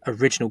its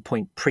original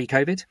point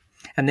pre-COVID,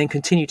 and then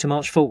continued to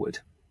march forward.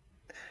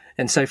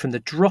 And so from the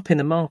drop in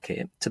the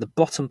market to the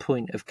bottom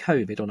point of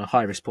COVID on a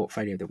high-risk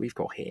portfolio that we've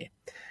got here,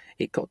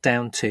 it got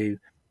down to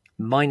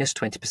minus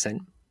 20%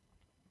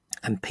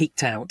 and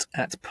peaked out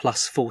at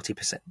plus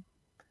 40%.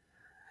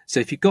 So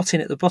if you got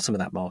in at the bottom of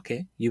that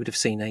market, you would have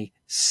seen a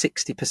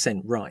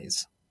 60%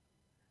 rise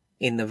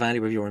in the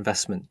value of your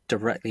investment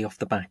directly off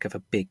the back of a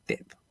big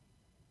dip.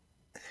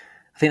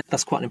 I think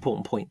that's quite an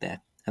important point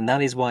there. And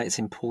that is why it's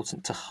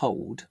important to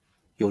hold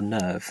your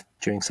nerve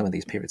during some of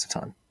these periods of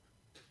time.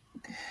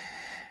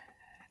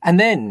 And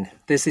then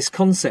there's this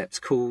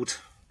concept called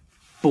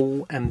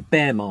bull and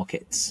bear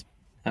markets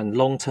and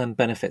long-term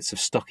benefits of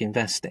stock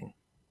investing.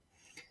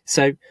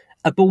 So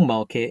a bull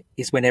market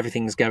is when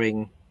everything's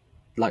going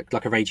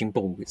like a raging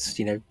bull. It's,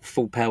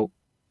 full pelt,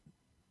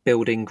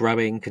 building,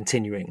 growing,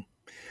 continuing.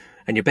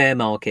 And your bear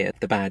market are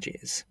the bad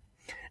years.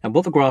 And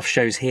what the graph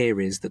shows here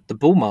is that the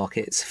bull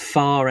markets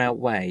far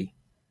outweigh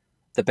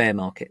the bear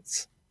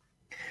markets.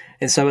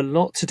 And so a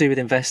lot to do with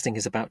investing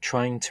is about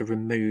trying to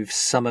remove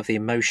some of the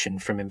emotion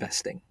from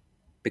investing.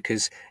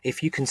 Because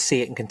if you can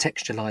see it and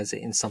contextualize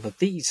it in some of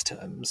these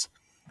terms,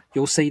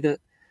 you'll see that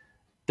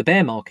the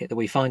bear market that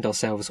we find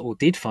ourselves or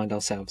did find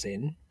ourselves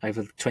in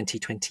over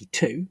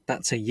 2022,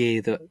 that's a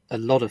year that a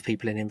lot of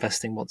people in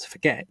investing want to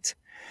forget.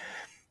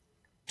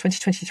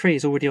 2023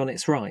 is already on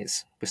its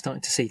rise. We're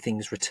starting to see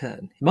things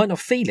return. You might not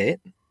feel it,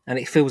 and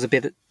it feels a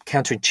bit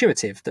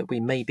counterintuitive that we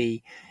may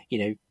be,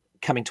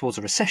 coming towards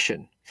a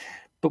recession.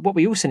 But what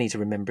we also need to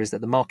remember is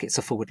that the markets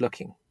are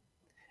forward-looking,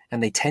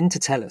 and they tend to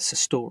tell us a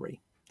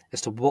story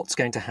as to what's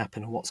going to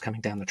happen and what's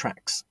coming down the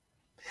tracks.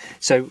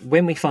 So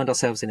when we find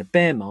ourselves in a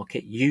bear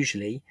market,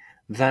 usually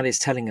that is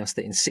telling us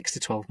that in 6 to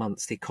 12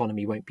 months, the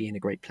economy won't be in a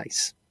great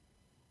place.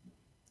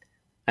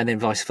 And then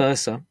vice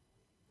versa,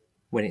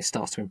 when it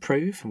starts to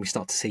improve and we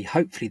start to see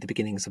hopefully the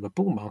beginnings of a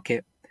bull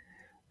market,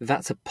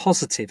 that's a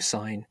positive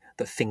sign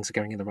that things are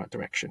going in the right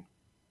direction.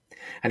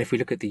 And if we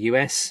look at the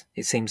US,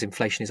 it seems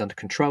inflation is under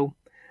control,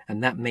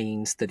 and that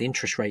means that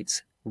interest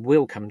rates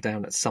will come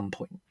down at some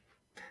point.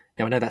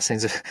 Now, I know that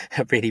sounds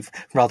a really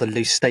rather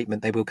loose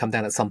statement, they will come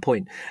down at some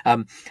point.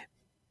 But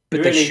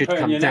You're they really should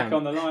putting come your down. neck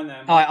on the line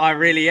there. I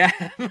really am.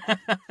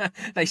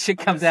 They should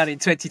come down in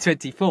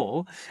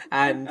 2024,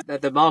 and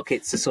the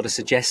markets are sort of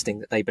suggesting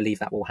that they believe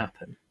that will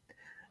happen.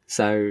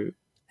 So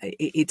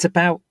it's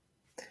about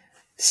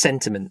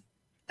sentiment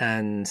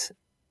and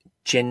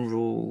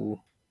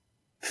general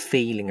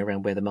feeling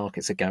around where the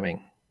markets are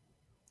going.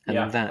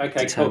 And that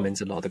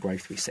determines a lot of the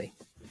growth we see.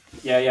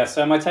 Yeah.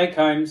 So my take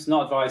homes,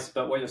 not advice,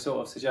 but what you're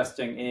sort of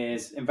suggesting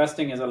is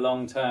investing is a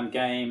long-term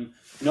game,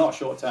 not a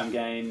short-term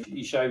game.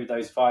 You showed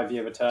those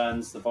 5-year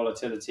returns, the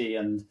volatility,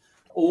 and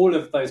all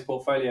of those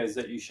portfolios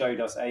that you showed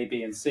us, A,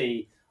 B, and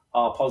C,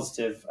 are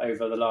positive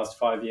over the last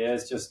 5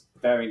 years, just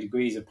varying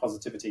degrees of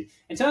positivity.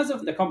 In terms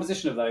of the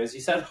composition of those,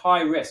 you said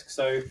high risk.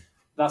 So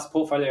that's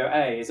portfolio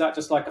A. Is that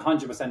just like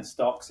 100%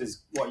 stocks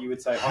is what you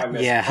would say high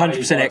risk? Yeah,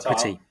 100%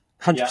 equity.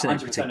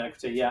 100%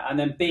 equity, yeah. And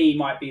then B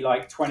might be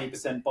like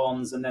 20%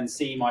 bonds, and then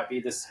C might be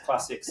this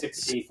classic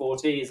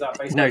 60-40. Is that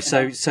basically? No,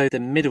 so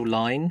the middle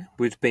line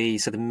would be,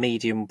 so the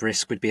medium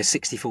risk would be a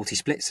 60-40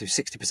 split, so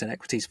 60%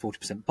 equities,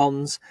 40%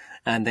 bonds.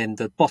 And then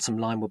the bottom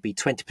line would be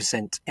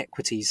 20%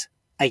 equities,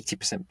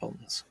 80%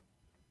 bonds.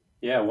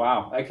 Yeah,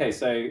 wow. Okay,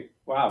 so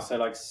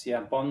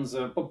bonds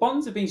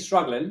have been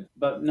struggling,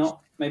 but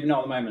maybe not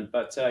at the moment.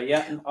 But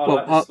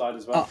like this slide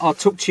as well. I'll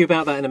talk to you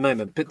about that in a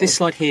moment. But this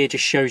slide here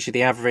just shows you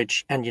the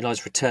average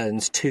annualized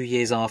returns 2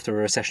 years after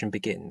a recession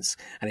begins,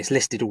 and it's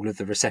listed all of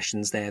the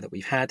recessions there that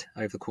we've had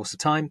over the course of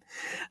time.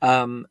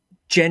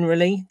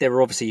 Generally, there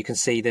are obviously, you can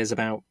see there's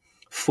about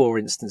 4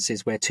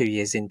 instances where 2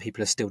 years in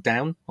people are still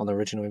down on their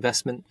original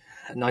investment,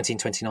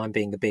 1929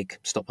 being the big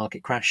stock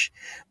market crash,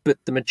 but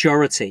the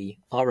majority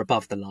are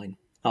above the line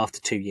after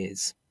 2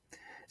 years.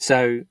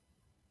 So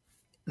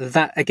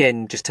that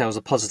again just tells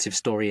a positive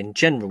story in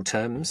general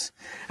terms,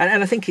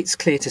 and I think it's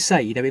clear to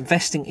say,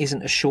 investing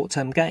isn't a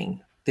short-term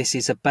gain. This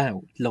is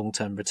about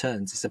long-term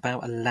returns. It's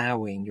about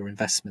allowing your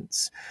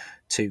investments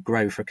to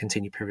grow for a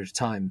continued period of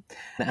time.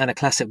 And a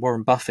classic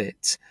Warren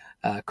Buffett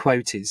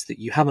quote is that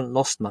you haven't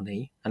lost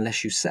money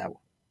unless you sell.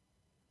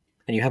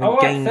 And you haven't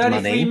gained 33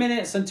 money. 33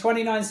 minutes and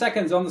 29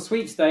 seconds on the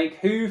sweepstake.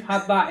 Who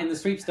had that in the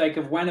sweepstake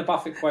of when a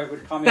Buffett quote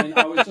would come in?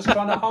 I was just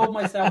trying to hold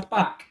myself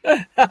back.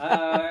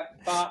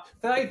 But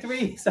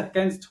 33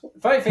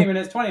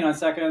 minutes, 29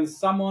 seconds,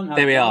 someone has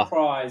the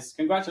prize.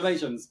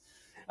 Congratulations.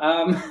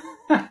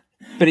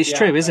 But it's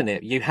true, isn't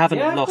it? You haven't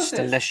lost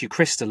unless you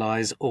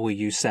crystallise or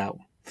you sell.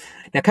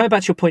 Now, coming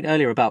back to your point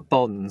earlier about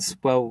bonds,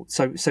 well,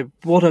 so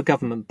what are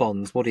government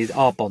bonds? What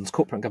are bonds,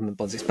 corporate government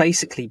bonds? It's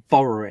basically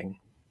borrowing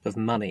of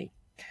money.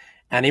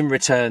 And in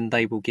return,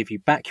 they will give you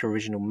back your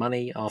original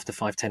money after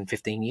 5, 10,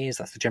 15 years.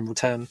 That's the general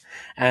term.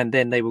 And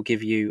then they will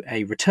give you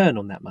a return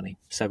on that money.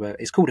 So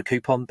it's called a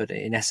coupon, but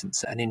in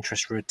essence, an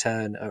interest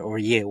return or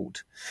a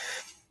yield.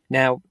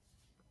 Now,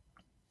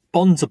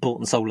 bonds are bought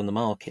and sold on the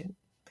market,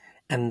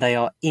 and they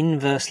are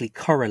inversely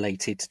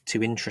correlated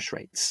to interest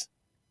rates.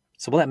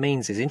 So what that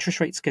means is interest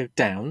rates go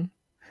down,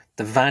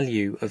 the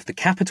value of the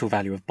capital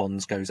value of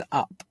bonds goes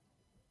up,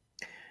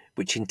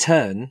 which in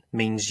turn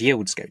means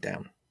yields go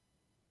down.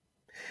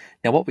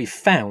 Now, what we've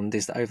found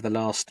is that over the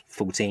last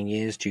 14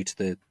 years, due to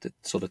the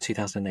sort of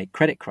 2008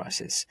 credit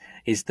crisis,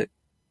 is that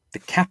the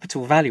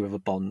capital value of a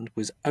bond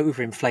was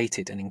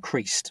overinflated and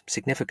increased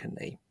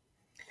significantly.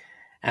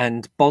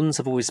 And bonds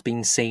have always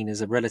been seen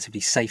as a relatively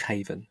safe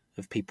haven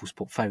of people's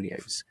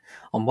portfolios,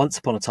 and once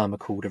upon a time are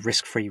called a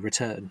risk-free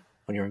return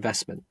on your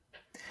investment.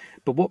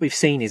 But what we've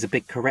seen is a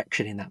big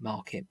correction in that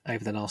market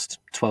over the last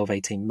 12,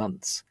 18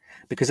 months,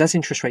 because as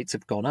interest rates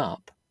have gone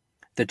up,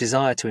 the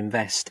desire to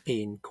invest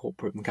in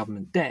corporate and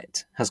government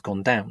debt has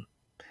gone down,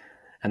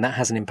 and that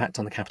has an impact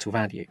on the capital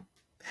value.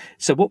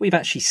 So what we've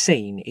actually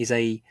seen is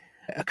a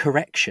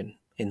correction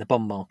in the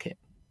bond market,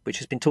 which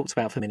has been talked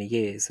about for many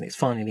years, and it's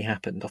finally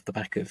happened off the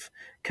back of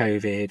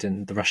COVID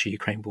and the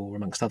Russia-Ukraine war,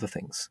 amongst other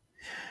things.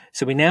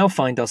 So we now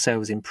find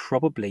ourselves in,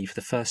 probably for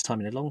the first time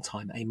in a long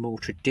time, a more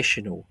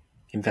traditional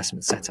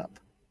investment setup,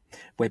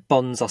 where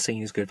bonds are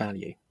seen as good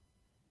value.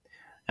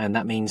 And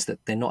that means that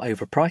they're not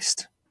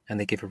overpriced and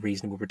they give a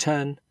reasonable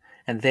return,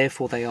 and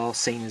therefore they are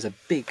seen as a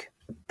big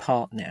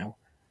part now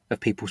of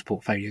people's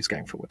portfolios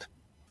going forward.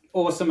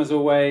 Awesome as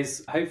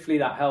always. Hopefully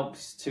that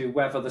helps to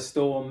weather the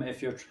storm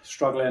if you're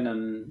struggling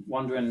and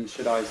wondering,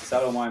 should I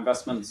sell all my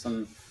investments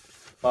and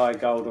buy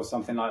gold or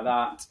something like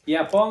that?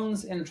 Yeah,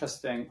 bonds,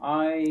 interesting.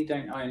 I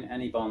don't own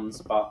any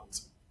bonds,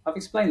 but I've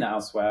explained that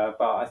elsewhere.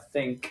 But I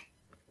think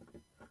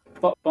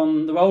the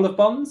role of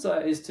bonds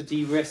is to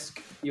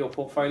de-risk your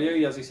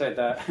portfolio. As you said,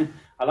 that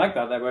I like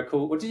that. They were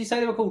called. What did you say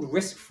they were called?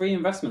 Risk-free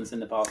investments in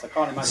the past. I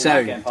can't imagine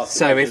that getting past.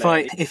 So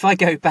if I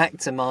go back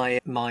to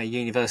my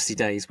university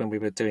days when we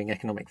were doing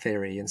economic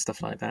theory and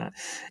stuff like that,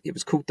 it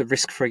was called the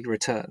risk-free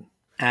return,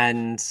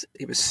 and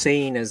it was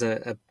seen as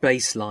a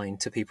baseline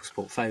to people's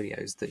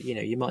portfolios that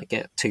you might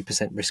get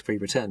 2% risk-free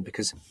return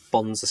because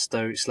bonds are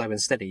slow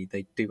and steady.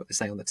 They do what they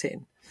say on the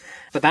tin,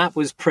 but that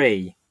was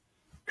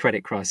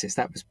pre-credit crisis.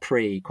 That was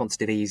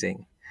pre-quantitative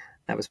easing.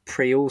 That was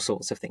pre all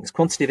sorts of things.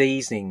 Quantitative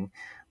easing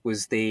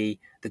was the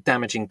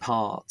damaging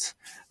part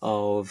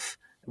of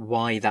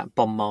why that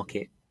bond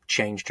market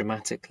changed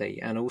dramatically,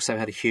 and also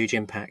had a huge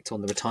impact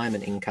on the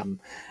retirement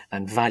income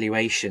and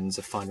valuations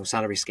of final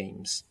salary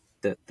schemes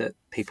that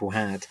people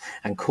had,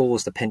 and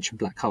caused a pension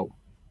black hole.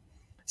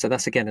 So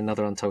that's, again,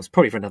 another untold,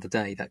 probably for another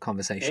day, that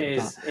conversation.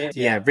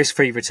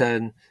 Risk-free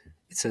return.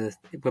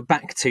 We're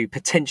back to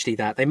potentially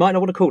that. They might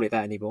not want to call it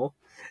that anymore,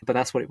 but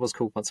that's what it was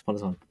called once upon a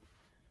time.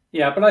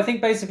 Yeah, but I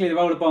think basically the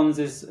role of bonds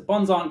is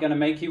bonds aren't going to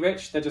make you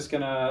rich. They're just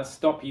going to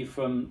stop you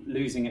from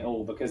losing it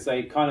all, because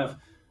they kind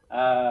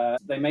of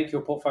they make your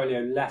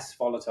portfolio less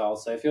volatile.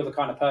 So if you're the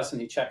kind of person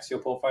who checks your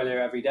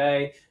portfolio every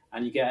day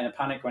and you get in a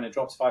panic when it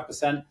drops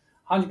 5%,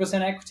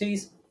 100%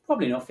 equities,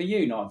 probably not for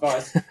you, not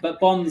advice. But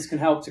bonds can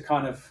help to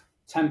kind of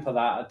temper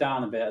that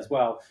down a bit as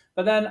well.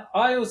 But then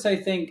I also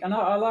think, and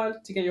I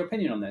like to get your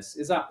opinion on this,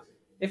 is that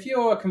if you've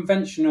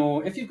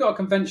got a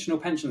conventional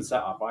pension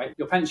setup, right?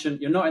 Your pension,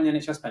 you're not in the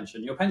NHS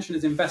pension. Your pension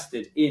is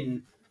invested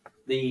in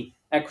the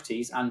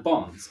equities and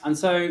bonds. And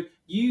so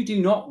you do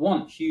not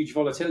want huge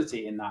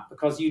volatility in that,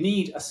 because you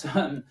need a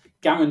certain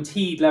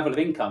guaranteed level of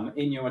income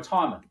in your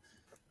retirement.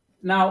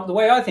 Now, the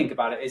way I think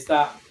about it is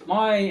that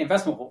my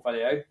investment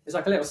portfolio is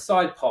like a little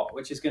side pot,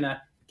 which is going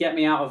to get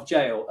me out of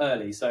jail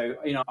early. So,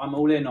 I'm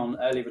all in on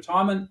early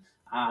retirement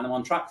and I'm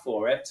on track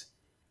for it.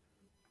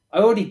 I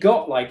already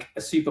got like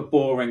a super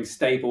boring,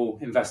 stable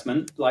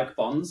investment like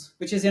bonds,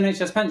 which is the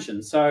NHS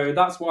pension. So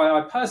that's why I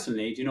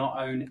personally do not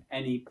own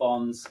any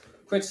bonds.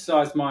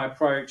 Criticise my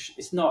approach.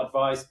 It's not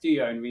advice. Do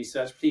your own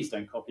research. Please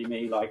don't copy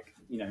me.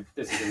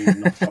 This is a reason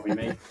not to copy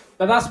me.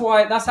 But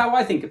that's how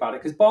I think about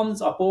it, because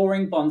bonds are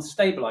boring. Bonds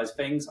stabilise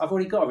things. I've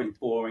already got a really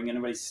boring and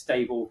a really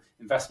stable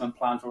investment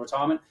plan for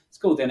retirement. It's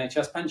called the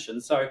NHS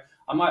pension. So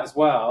I might as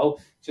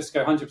well just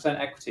go 100%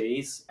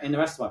 equities in the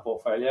rest of my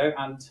portfolio.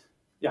 And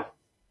yeah.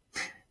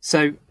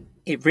 So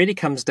it really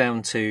comes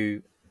down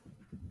to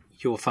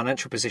your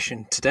financial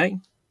position today,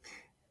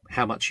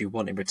 how much you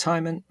want in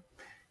retirement,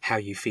 how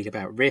you feel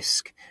about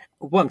risk.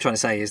 What I'm trying to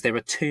say is there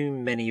are too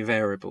many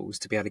variables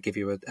to be able to give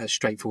you a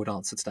straightforward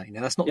answer today. Now,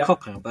 that's not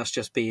cop-out. That's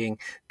just being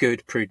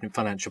good, prudent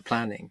financial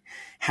planning.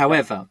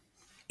 However,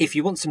 if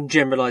you want some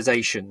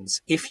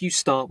generalizations, if you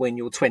start when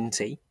you're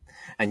 20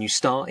 and you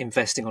start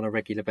investing on a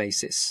regular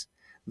basis,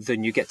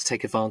 then you get to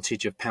take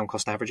advantage of pound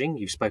cost averaging.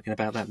 You've spoken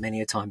about that many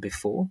a time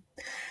before.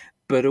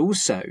 But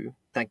also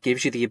that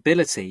gives you the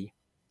ability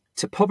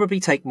to probably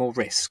take more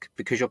risk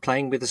because you're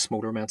playing with a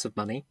smaller amount of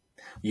money.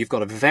 You've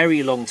got a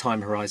very long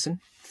time horizon,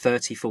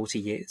 30, 40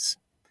 years.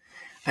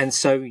 And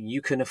so you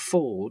can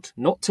afford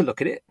not to look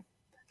at it,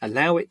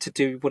 allow it to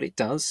do what it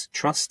does,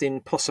 trust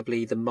in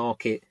possibly the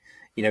market,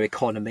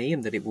 economy,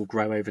 and that it will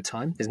grow over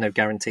time. There's no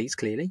guarantees,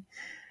 clearly.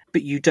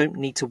 But you don't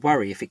need to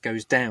worry if it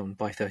goes down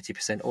by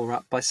 30% or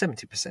up by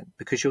 70%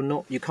 because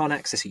you can't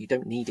access it. You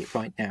don't need it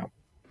right now.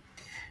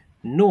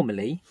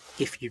 Normally,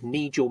 if you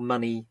need your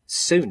money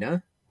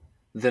sooner,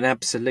 then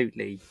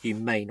absolutely you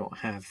may not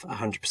have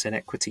 100%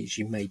 equities.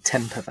 You may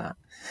temper that.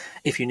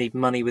 If you need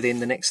money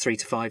within the next 3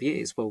 to 5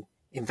 years, well,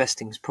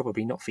 investing is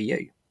probably not for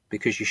you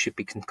because you should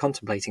be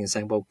contemplating and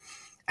saying, well,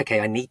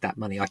 okay, I need that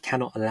money. I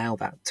cannot allow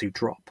that to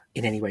drop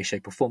in any way,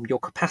 shape or form. Your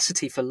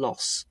capacity for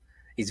loss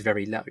is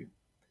very low.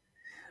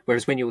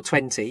 Whereas when you're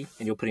 20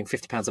 and you're putting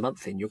 £50 a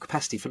month in, your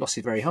capacity for loss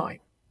is very high.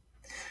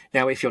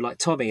 Now, if you're like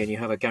Tommy and you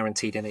have a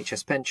guaranteed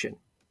NHS pension,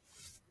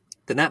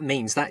 then that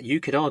means that you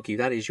could argue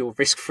that is your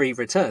risk-free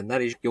return.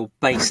 That is your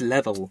base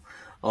level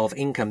of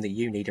income that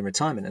you need in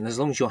retirement. And as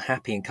long as you're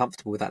happy and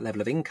comfortable with that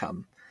level of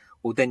income,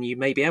 well, then you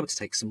may be able to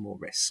take some more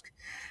risk.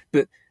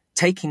 But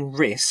taking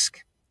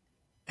risk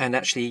and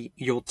actually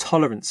your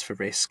tolerance for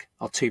risk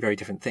are two very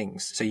different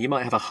things. So you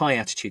might have a high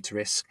attitude to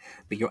risk,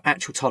 but your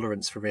actual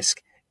tolerance for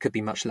risk could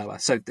be much lower.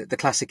 So the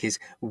classic is,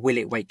 will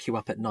it wake you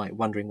up at night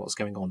wondering what's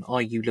going on?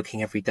 Are you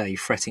looking every day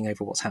fretting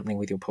over what's happening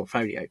with your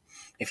portfolio?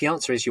 If the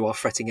answer is you are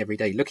fretting every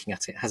day looking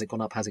at it, has it gone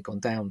up, has it gone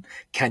down,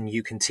 can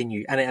you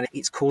continue, and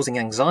it's causing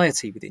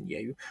anxiety within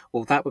you,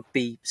 well, that would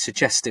be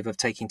suggestive of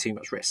taking too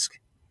much risk.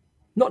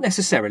 Not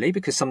necessarily,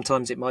 because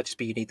sometimes it might just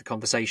be you need the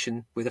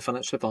conversation with a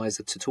financial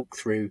advisor to talk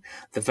through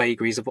the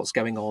vagaries of what's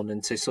going on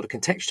and to sort of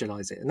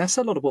contextualize it. And that's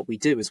a lot of what we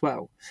do as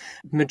well.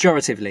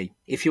 Majoritively,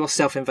 if you're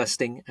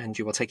self-investing and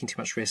you are taking too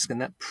much risk, then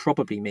that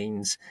probably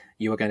means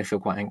you are going to feel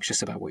quite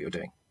anxious about what you're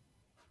doing.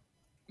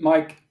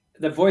 Mike,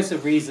 the voice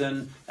of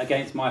reason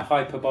against my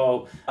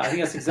hyperbole. I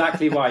think that's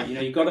exactly right.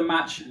 You've got to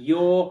match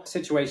your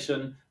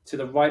situation to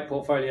the right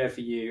portfolio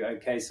for you.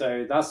 Okay,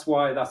 so that's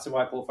why that's the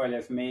right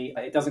portfolio for me.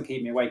 It doesn't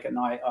keep me awake at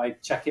night. I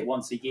check it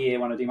once a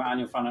year when I do my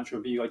annual financial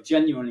review. I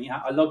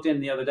logged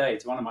in the other day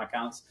to one of my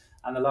accounts,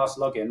 and the last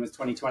login was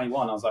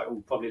 2021. I was like,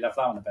 oh, probably left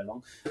that one a bit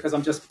long, because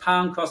I'm just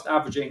pound cost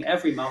averaging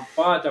every month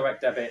via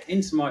direct debit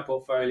into my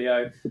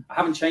portfolio. I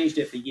haven't changed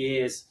it for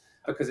years,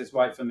 because it's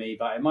right for me,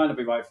 but it might not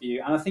be right for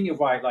you. And I think you're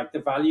right. Like, the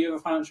value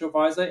of a financial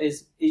advisor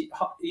is,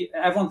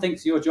 everyone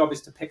thinks your job is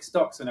to pick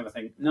stocks and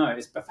everything. No,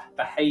 it's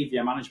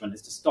behavior management.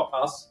 It's to stop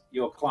us,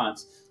 your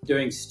clients,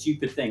 doing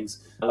stupid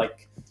things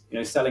like,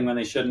 selling when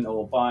they shouldn't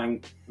or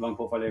buying the wrong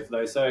portfolio for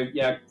those. So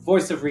yeah,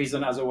 voice of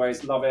reason, as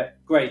always. Love it.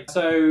 Great.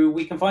 So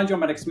we can find you on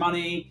Medics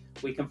Money.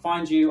 We can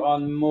find you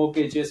on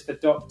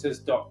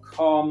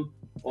mortgagesfordoctors.com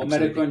or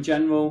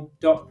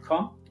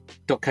medicalandgeneral.com.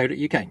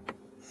 .co.uk.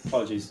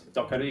 Apologies.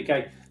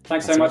 .co.uk.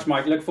 Thanks so much,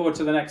 Mike. Look forward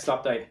to the next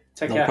update.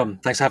 Take care. No problem.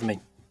 Thanks for having me.